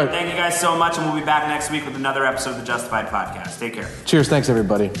 Let's do it. Thank you guys so much, and we'll be back next week with another episode of the Justified Podcast. Take care. Cheers. Thanks,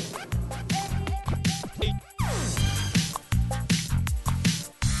 everybody.